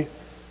evaluate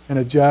and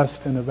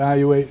adjust and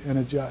evaluate and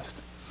adjust.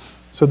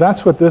 So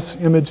that's what this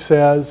image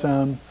says,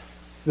 that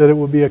it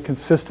will be a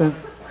consistent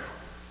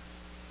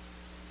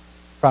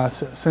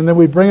process. And then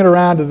we bring it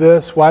around to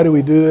this. Why do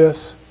we do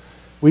this?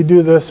 We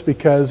do this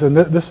because, and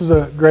this is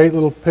a great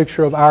little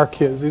picture of our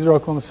kids. These are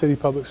Oklahoma City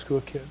Public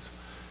School kids.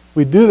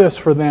 We do this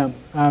for them.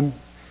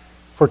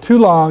 For too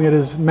long, it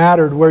has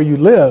mattered where you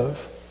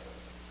live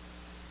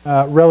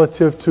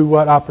relative to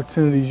what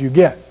opportunities you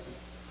get.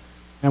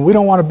 And we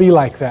don't want to be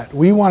like that.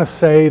 We want to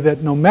say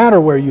that no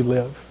matter where you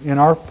live in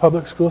our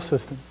public school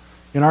system,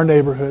 in our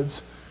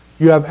neighborhoods,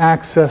 you have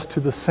access to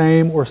the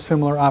same or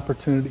similar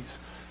opportunities.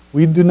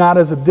 We do not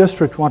as a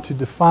district want to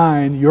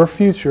define your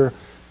future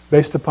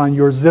based upon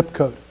your zip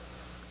code.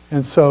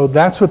 And so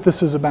that's what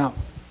this is about.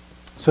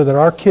 So that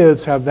our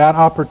kids have that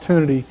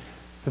opportunity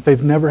that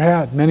they've never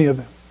had, many of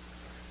them.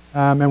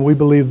 And we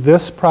believe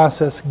this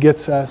process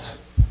gets us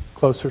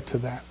closer to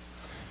that.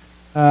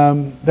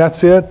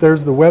 That's it.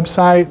 There's the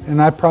website.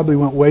 And I probably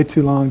went way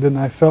too long, didn't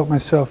I? I felt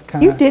myself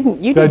kind of... You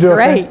didn't. You did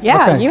great. Okay?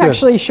 Yeah, okay, you good.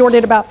 actually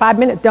shorted about 5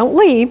 minutes. Don't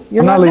leave.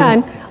 You're not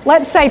done.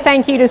 Let's say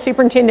thank you to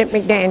Superintendent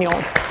McDaniel.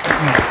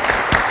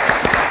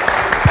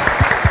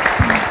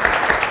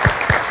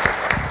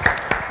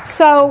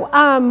 So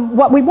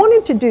what we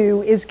wanted to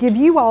do is give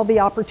you all the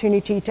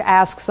opportunity to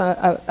ask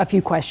a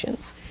few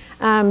questions.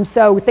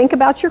 So think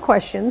about your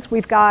questions.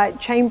 We've got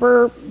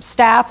chamber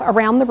staff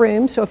around the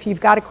room, so if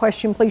you've got a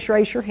question, please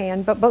raise your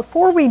hand. But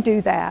before we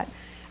do that,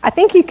 I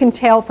think you can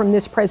tell from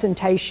this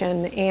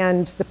presentation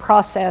and the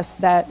process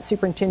that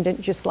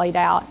Superintendent just laid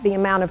out, the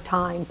amount of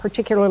time,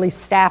 particularly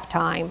staff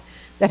time,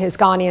 that has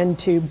gone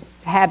into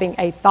having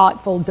a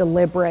thoughtful,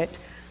 deliberate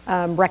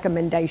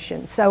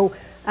recommendation. So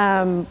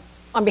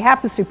on behalf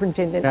of the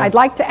Superintendent, I'd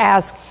like to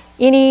ask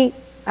any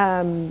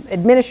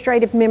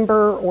administrative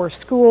member or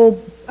school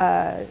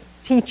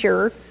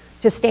teacher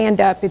to stand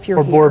up if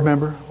you're here. Board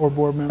member, or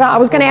board member. Well, I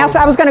was going to ask,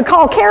 I was going to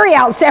call Carrie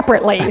out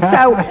separately.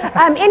 So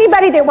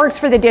anybody that works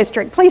for the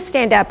district, please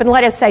stand up and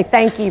let us say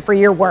thank you for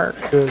your work.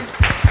 Good.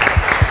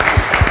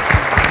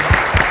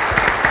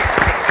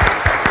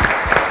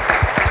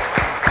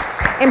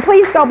 And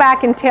please go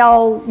back and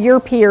tell your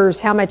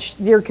peers how much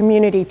your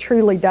community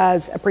truly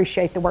does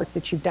appreciate the work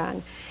that you've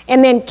done.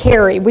 And then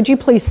Carrie, would you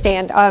please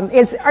stand? Are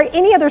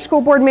any other school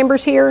board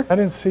members here? I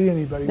didn't see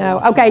anybody. No.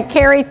 Okay,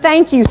 Carrie,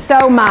 thank you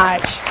so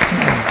much.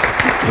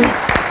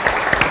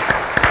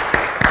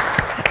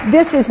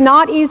 This is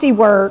not easy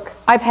work.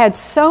 I've had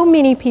so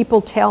many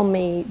people tell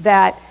me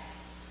that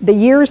the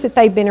years that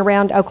they've been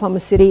around Oklahoma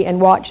City and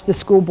watched the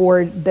school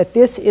board, that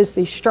this is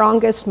the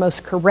strongest,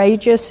 most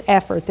courageous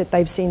effort that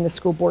they've seen the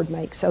school board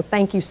make. So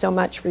thank you so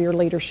much for your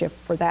leadership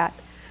for that.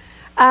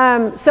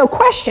 So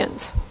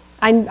questions.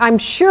 I'm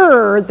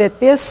sure that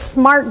this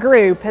smart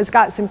group has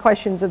got some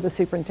questions of the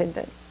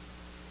superintendent.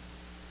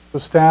 So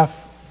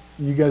staff,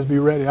 you guys be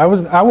ready. I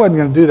wasn't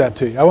going to do that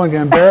to you. I wasn't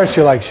going to embarrass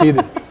you like she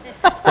did.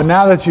 But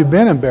now that you've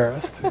been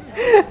embarrassed,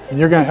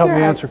 you're going to help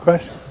me answer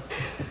questions.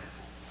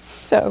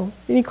 So,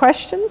 any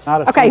questions?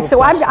 Okay,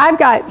 so I've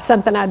got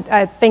something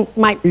I think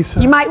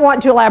you might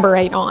want to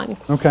elaborate on.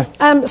 Okay.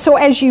 So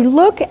as you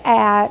look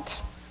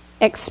at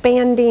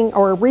expanding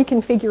or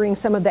reconfiguring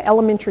some of the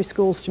elementary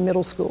schools to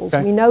middle schools,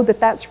 we know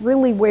that that's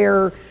really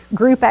where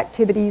group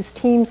activities,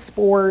 team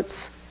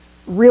sports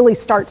really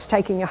starts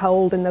taking a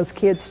hold, and those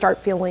kids start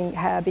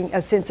having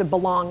a sense of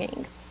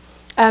belonging.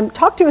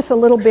 Talk to us a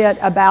little bit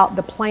about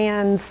the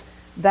plans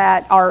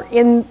that are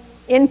in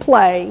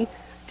play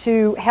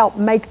to help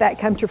make that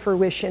come to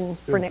fruition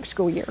for next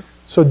school year.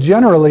 So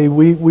generally,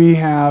 we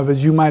have,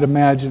 as you might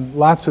imagine,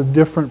 lots of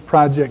different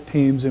project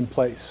teams in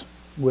place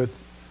with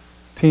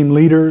team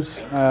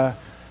leaders.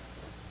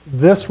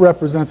 This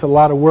represents a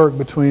lot of work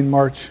between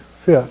March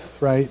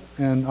 5th, right,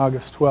 and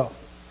August 12th.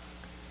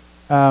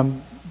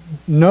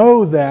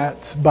 Know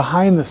that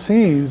behind the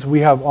scenes, we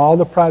have all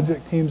the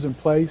project teams in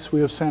place.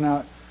 We have sent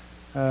out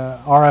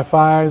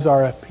RFIs,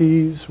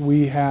 RFPs.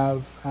 We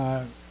have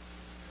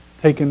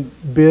taken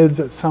bids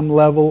at some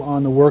level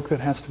on the work that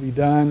has to be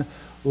done.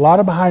 A lot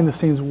of behind the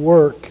scenes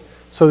work,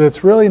 so that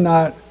it's really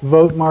not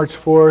vote March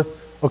 4th,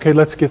 okay,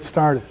 let's get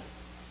started.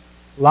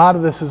 A lot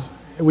of this is,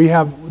 we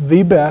have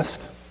the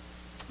best,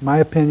 my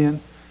opinion,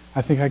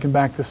 I think I can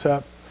back this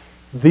up,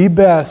 the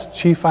best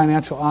chief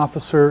financial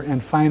officer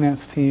and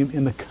finance team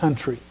in the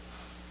country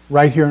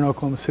right here in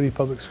Oklahoma City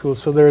Public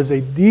Schools. So there is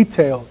a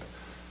detailed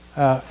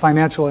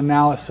financial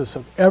analysis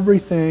of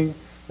everything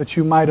that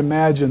you might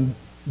imagine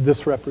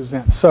this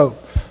represents. So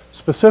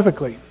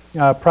specifically,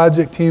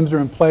 project teams are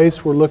in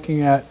place. We're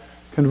looking at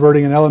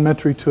converting an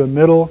elementary to a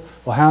middle.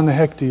 Well, how in the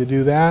heck do you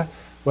do that?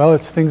 Well,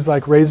 it's things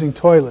like raising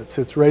toilets,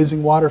 it's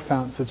raising water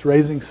fountains, it's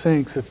raising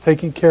sinks, it's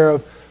taking care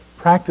of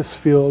practice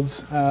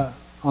fields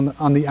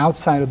on the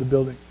outside of the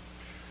building.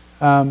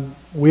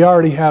 We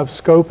already have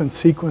scope and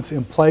sequence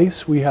in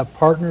place. We have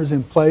partners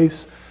in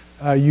place.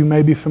 You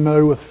may be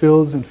familiar with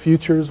Fields and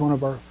Futures, one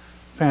of our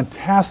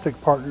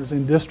fantastic partners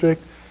in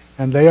district,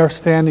 and they are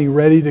standing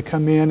ready to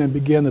come in and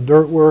begin the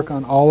dirt work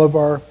on all of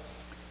our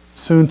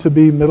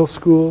soon-to-be middle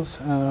schools.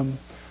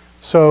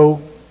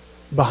 So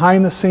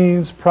behind the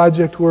scenes,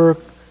 project work,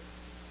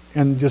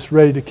 and just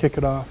ready to kick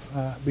it off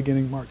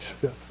beginning March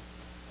 5th.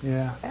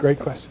 Yeah, great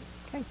question.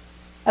 Okay.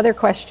 Other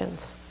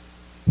questions?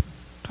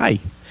 Hi.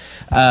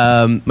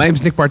 My name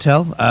is Nick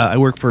Bartell. I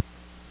work for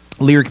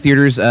Lyric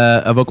Theaters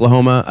of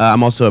Oklahoma.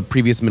 I'm also a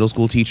previous middle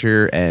school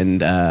teacher,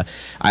 and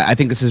I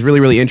think this is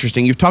really, really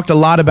interesting. You've talked a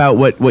lot about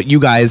what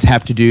you guys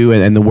have to do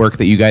and the work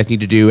that you guys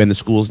need to do and the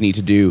schools need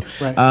to do.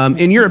 Right.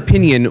 In your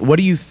opinion, what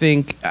do you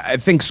think? I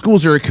think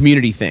schools are a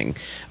community thing.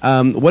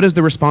 What is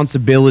the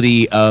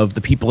responsibility of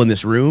the people in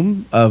this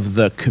room, of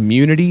the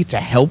community to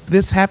help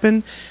this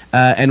happen?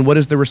 And what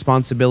is the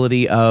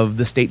responsibility of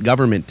the state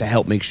government to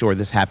help make sure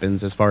this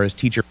happens as far as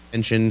teacher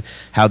retention,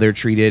 how they're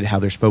treated, how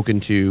they're spoken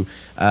to?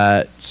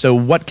 So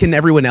what can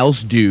everyone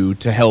else do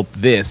to help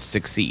this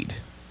succeed?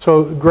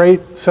 So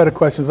great set of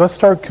questions. Let's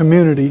start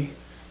community,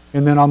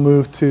 and then I'll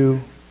move to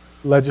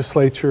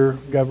legislature,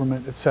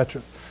 government,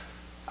 etc.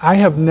 I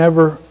have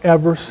never,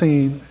 ever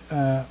seen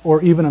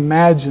or even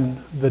imagined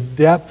the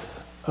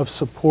depth of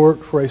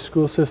support for a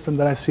school system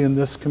that I see in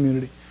this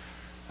community.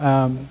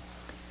 And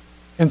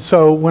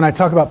so when I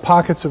talk about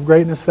pockets of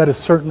greatness, that is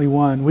certainly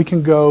one. We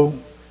can go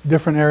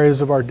different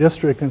areas of our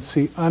district and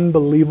see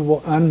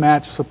unbelievable,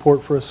 unmatched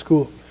support for a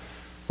school.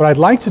 What I'd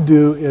like to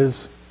do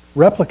is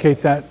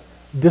replicate that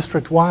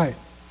district-wide.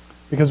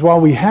 Because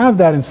while we have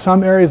that in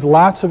some areas,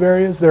 lots of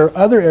areas, there are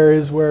other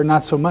areas where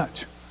not so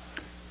much.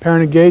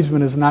 Parent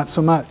engagement is not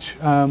so much.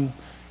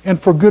 And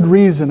for good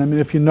reason. I mean,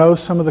 if you know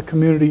some of the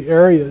community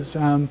areas,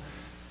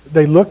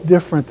 they look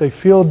different, they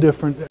feel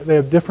different, they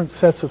have different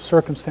sets of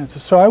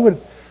circumstances. So I would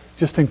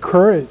just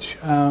encourage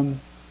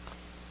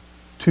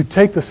to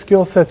take the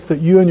skill sets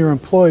that you and your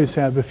employees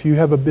have, if you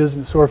have a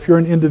business or if you're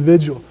an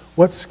individual.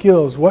 What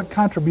skills, what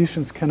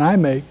contributions can I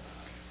make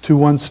to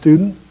one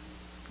student,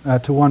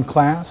 to one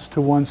class,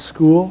 to one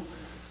school,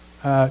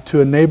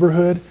 to a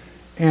neighborhood,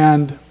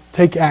 and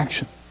take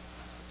action.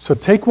 So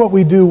take what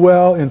we do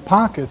well in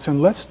pockets,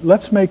 and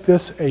let's make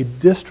this a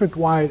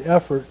district-wide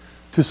effort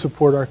to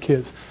support our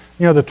kids.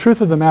 You know, the truth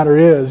of the matter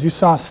is, you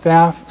saw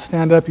staff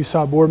stand up, you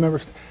saw board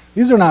members.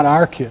 These are not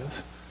our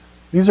kids.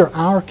 These are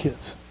our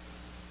kids.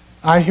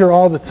 I hear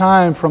all the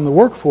time from the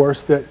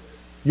workforce that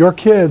your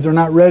kids are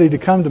not ready to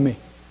come to me.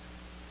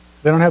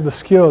 They don't have the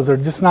skills. They're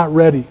just not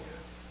ready.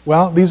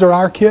 Well, these are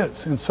our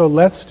kids, and so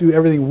let's do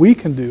everything we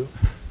can do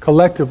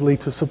collectively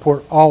to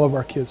support all of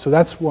our kids. So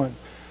that's one.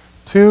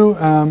 Two,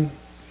 man,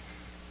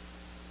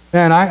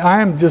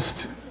 I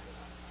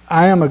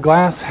am a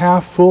glass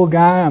half full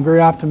guy. I'm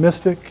very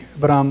optimistic,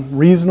 but I'm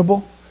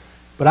reasonable.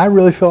 But I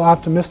really feel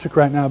optimistic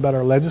right now about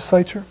our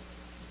legislature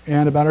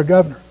and about our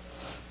governor.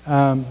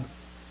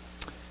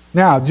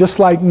 Now, just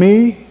like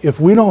me, if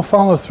we don't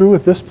follow through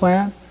with this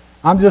plan,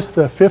 I'm just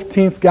the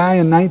 15th guy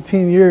in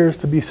 19 years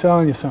to be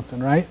selling you something,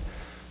 right?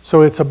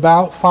 So it's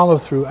about follow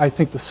through. I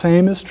think the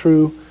same is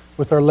true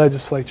with our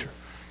legislature.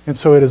 And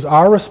so it is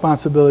our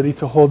responsibility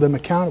to hold them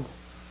accountable,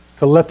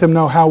 to let them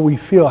know how we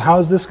feel. How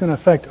is this going to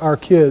affect our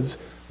kids,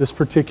 this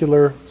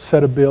particular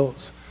set of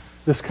bills,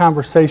 this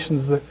conversation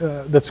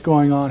that's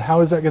going on? How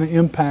is that going to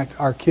impact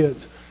our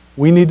kids?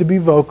 We need to be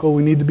vocal.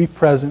 We need to be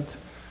present.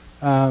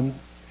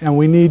 And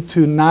we need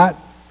to not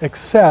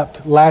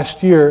accept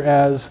last year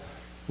as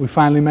we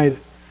finally made it.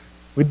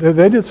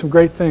 They did some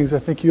great things. I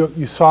think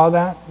you saw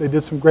that. They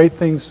did some great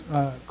things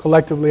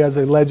collectively as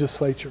a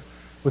legislature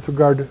with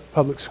regard to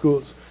public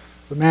schools.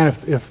 But man,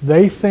 if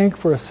they think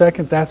for a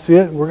second that's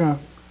it, we're going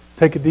to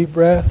take a deep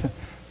breath,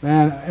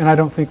 man, and I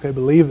don't think they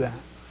believe that.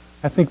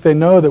 I think they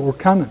know that we're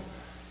coming,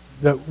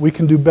 that we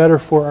can do better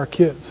for our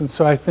kids. And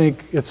so I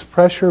think it's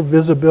pressure,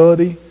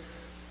 visibility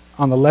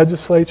on the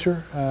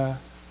legislature,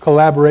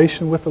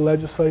 collaboration with the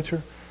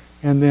legislature,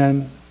 and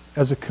then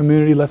as a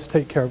community, let's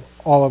take care of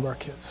all of our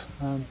kids.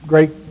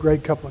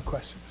 Great couple of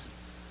questions.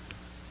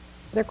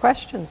 Are there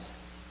questions?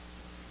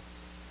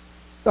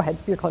 Go ahead,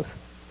 you're close.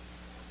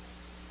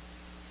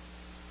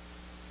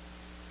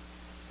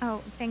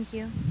 Oh, thank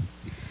you.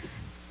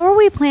 How are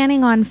we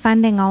planning on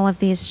funding all of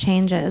these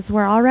changes?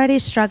 We're already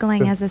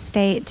struggling as a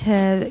state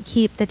to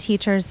keep the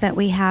teachers that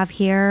we have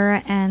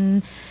here,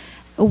 and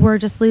we're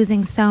just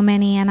losing so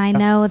many. And I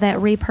know that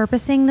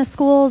repurposing the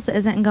schools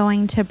isn't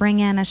going to bring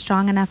in a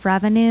strong enough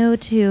revenue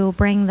to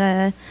bring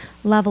the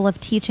level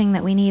of teaching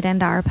that we need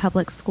into our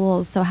public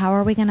schools. So how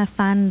are we going to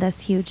fund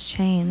this huge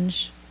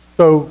change?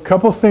 So a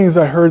couple things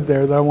I heard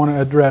there that I want to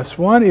address.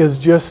 One is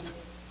just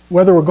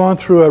whether we're going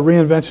through a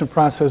reinvention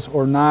process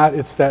or not,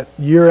 it's that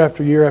year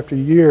after year after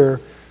year,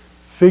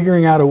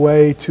 figuring out a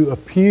way to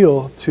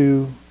appeal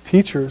to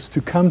teachers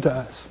to come to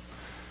us.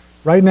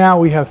 Right now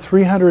we have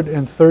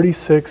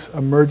 336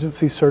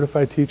 emergency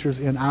certified teachers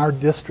in our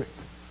district.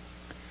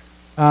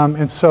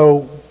 And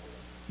so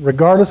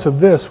regardless of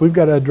this, we've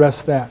got to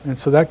address that. And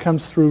so that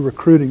comes through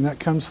recruiting. That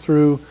comes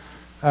through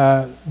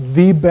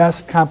the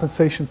best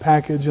compensation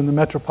package in the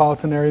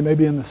metropolitan area,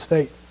 maybe in the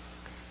state.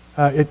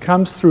 It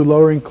comes through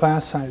lowering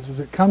class sizes.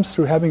 It comes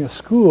through having a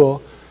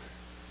school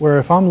where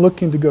if I'm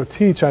looking to go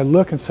teach, I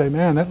look and say,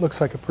 man, that looks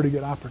like a pretty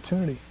good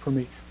opportunity for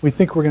me. We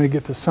think we're going to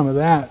get to some of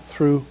that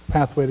through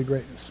Pathway to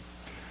Greatness.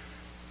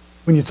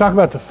 When you talk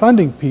about the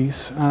funding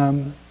piece,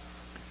 and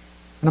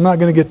I'm not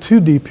going to get too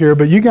deep here,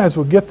 but you guys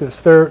will get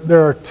this.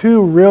 There are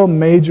two real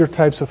major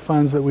types of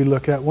funds that we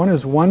look at. One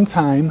is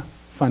one-time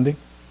funding.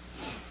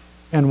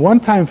 And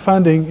one-time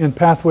funding in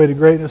Pathway to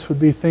Greatness would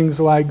be things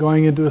like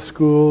going into a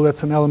school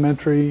that's an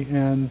elementary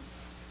and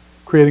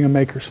creating a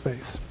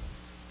makerspace,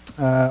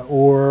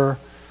 or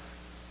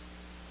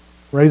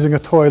raising a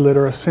toilet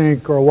or a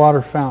sink or a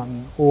water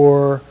fountain,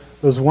 or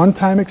those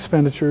one-time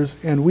expenditures.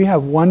 And we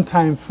have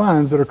one-time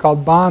funds that are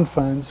called bond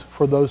funds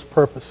for those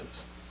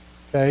purposes.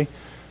 Okay?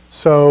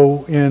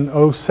 So in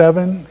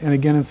 07 and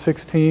again in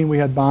 16, we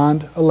had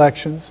bond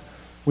elections.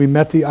 We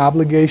met the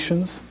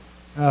obligations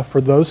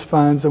for those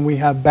funds, and we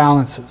have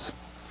balances.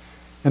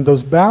 And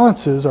those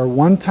balances are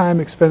one-time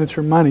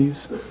expenditure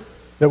monies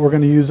that we're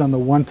going to use on the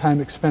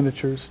one-time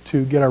expenditures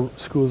to get our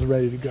schools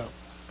ready to go.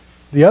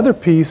 The other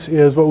piece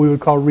is what we would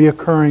call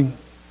reoccurring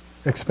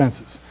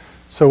expenses.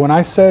 So when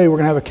I say we're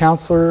going to have a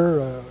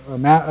counselor,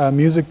 a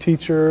music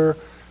teacher,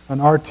 an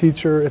art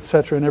teacher,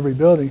 etc. in every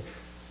building,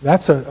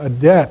 that's a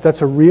debt.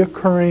 That's a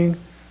reoccurring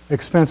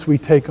expense we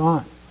take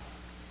on.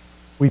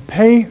 We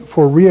pay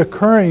for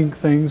reoccurring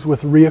things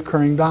with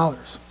reoccurring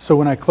dollars. So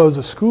when I close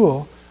a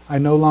school, I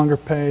no longer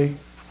pay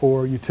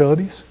for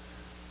utilities.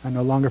 I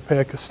no longer pay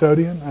a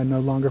custodian. I no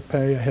longer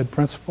pay a head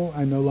principal.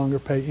 I no longer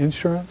pay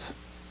insurance.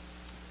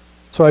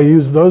 So I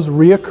use those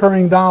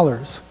reoccurring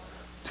dollars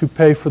to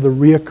pay for the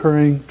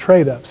reoccurring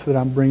trade-ups that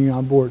I'm bringing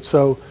on board.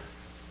 So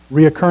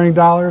reoccurring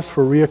dollars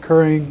for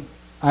reoccurring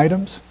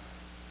items,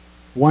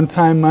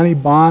 one-time money,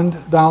 bond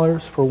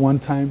dollars for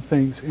one-time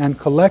things. And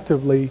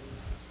collectively,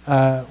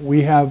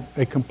 we have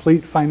a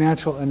complete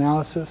financial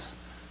analysis.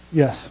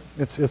 Yes,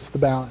 it's the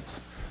balance.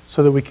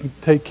 So that we can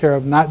take care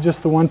of not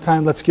just the one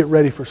time, let's get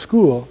ready for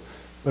school,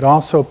 but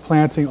also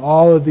planting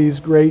all of these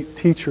great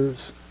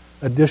teachers,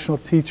 additional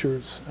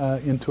teachers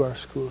into our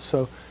schools.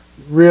 So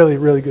really,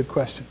 really good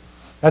question.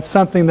 That's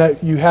something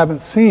that you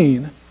haven't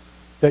seen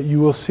that you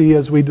will see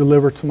as we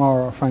deliver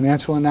tomorrow, a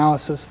financial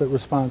analysis that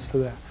responds to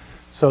that.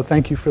 So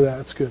thank you for that.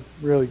 It's good,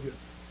 really good.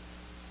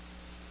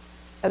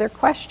 Other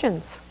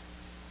questions?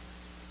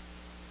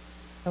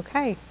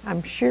 Okay,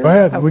 I'm sure. Go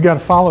ahead. Oh. We got a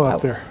follow-up Oh.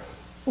 there.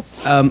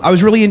 I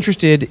was really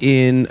interested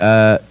in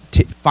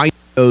finding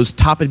those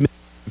top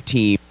administrative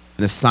teams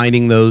and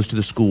assigning those to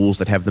the schools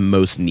that have the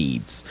most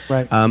needs.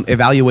 Right.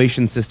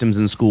 Evaluation systems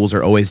in schools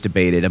are always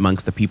debated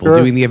amongst the people Sure.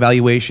 doing the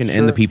evaluation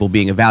and the Sure. people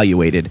being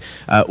evaluated.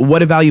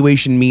 What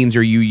evaluation means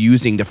are you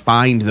using to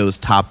find those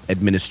top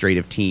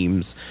administrative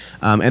teams?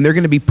 And they're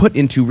going to be put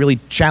into really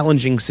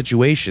challenging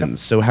situations.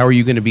 So how are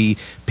you going to be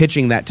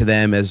pitching that to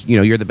them as, you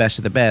know, you're the best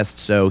of the best,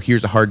 so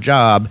here's a hard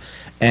job,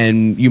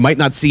 and you might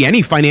not see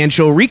any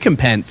financial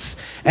recompense.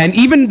 And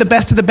even the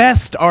best of the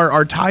best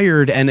are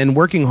tired and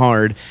working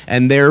hard,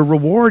 and their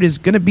reward is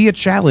going to be a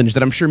challenge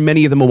that I'm sure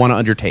many of them will want to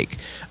undertake.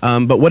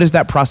 But what is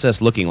that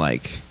process looking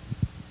like?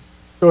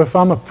 So if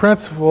I'm a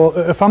principal,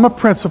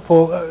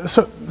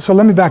 so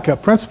let me back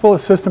up. Principal,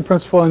 assistant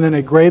principal, and then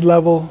a grade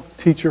level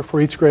teacher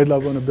for each grade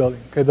level in a building.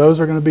 Okay, those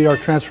are going to be our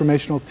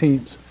transformational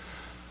teams.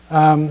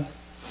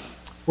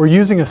 We're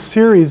using a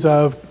series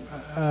of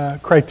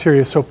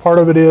criteria. So part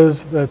of it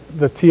is the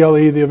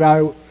TLE, the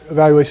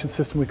evaluation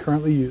system we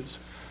currently use.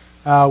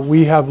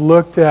 We have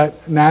looked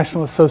at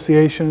national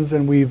associations,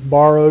 and we've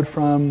borrowed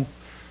from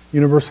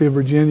University of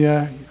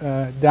Virginia,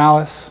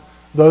 Dallas,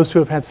 those who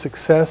have had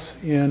success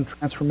in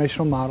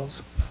transformational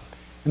models.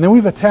 And then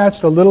we've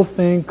attached a little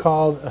thing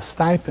called a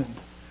stipend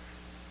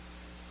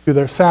to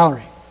their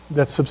salary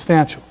that's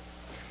substantial.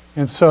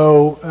 And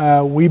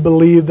so we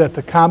believe that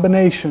the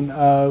combination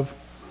of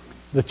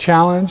the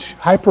challenge,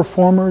 high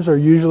performers are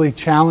usually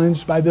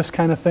challenged by this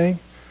kind of thing.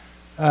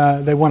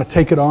 They want to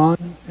take it on.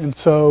 And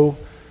so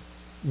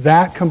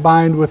that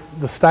combined with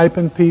the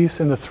stipend piece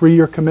and the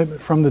 3-year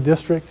commitment from the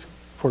district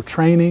for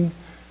training,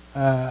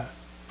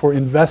 for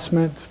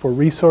investment, for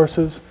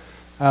resources,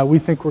 we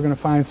think we're going to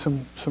find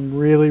some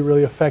really,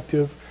 really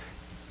effective,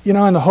 you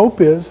know, and the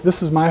hope is,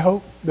 this is my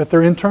hope, that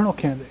they're internal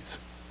candidates.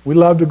 We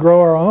love to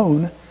grow our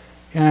own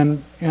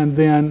and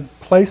then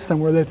place them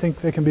where they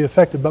think they can be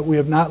effective, but we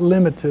have not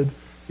limited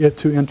it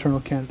to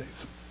internal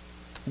candidates.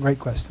 Great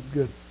question,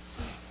 good.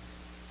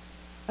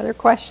 Other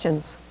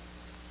questions?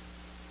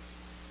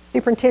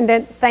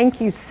 Superintendent, thank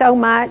you so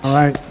much. All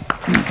right,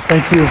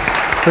 thank you,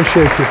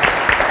 appreciate you.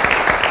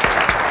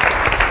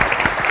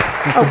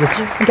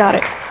 Oh, you got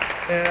it.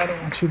 Yeah, I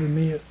don't want you to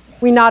knee it.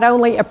 We not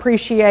only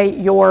appreciate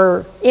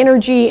your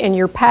energy and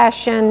your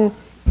passion,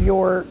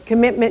 your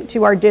commitment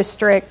to our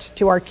district,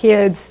 to our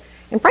kids,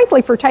 and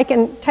frankly for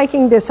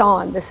taking this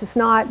on. This is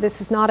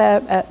not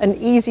an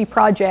easy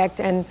project,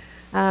 and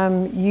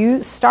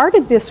you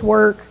started this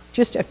work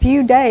just a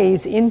few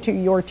days into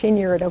your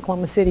tenure at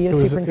Oklahoma City as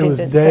superintendent.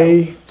 It was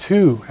day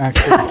 2,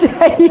 actually.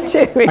 Day 2,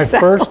 exactly. My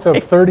first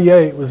of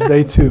 38 was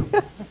day 2.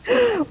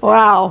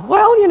 Wow.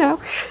 Well, you know,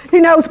 who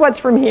knows what's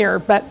from here,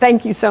 but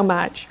thank you so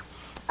much.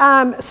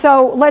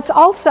 So let's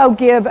also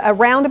give a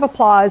round of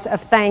applause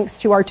of thanks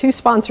to our 2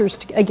 sponsors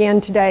again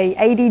today,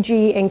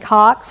 ADG and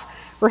Cox,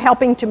 for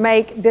helping to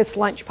make this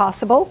lunch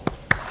possible.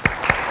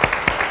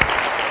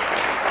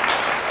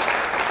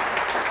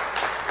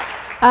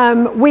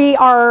 We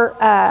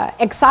are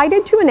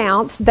excited to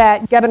announce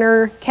that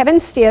Governor Kevin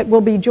Stitt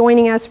will be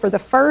joining us for the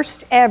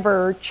first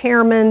ever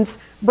Chairman's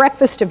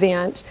Breakfast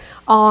event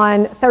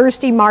on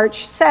Thursday,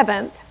 March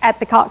 7th at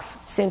the Cox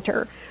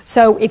Center.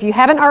 So if you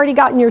haven't already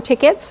gotten your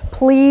tickets,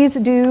 please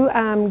do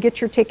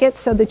get your tickets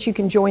so that you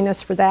can join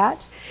us for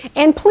that.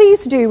 And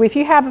please do, if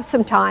you have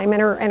some time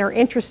and are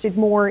interested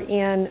more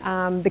in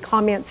the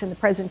comments in the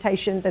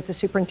presentation that the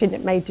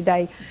superintendent made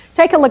today,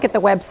 take a look at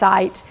the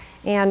website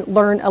and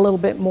learn a little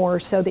bit more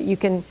so that you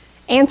can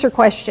answer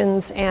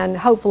questions and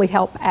hopefully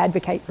help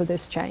advocate for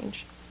this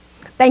change.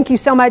 Thank you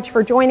so much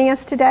for joining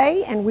us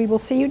today, and we will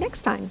see you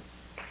next time.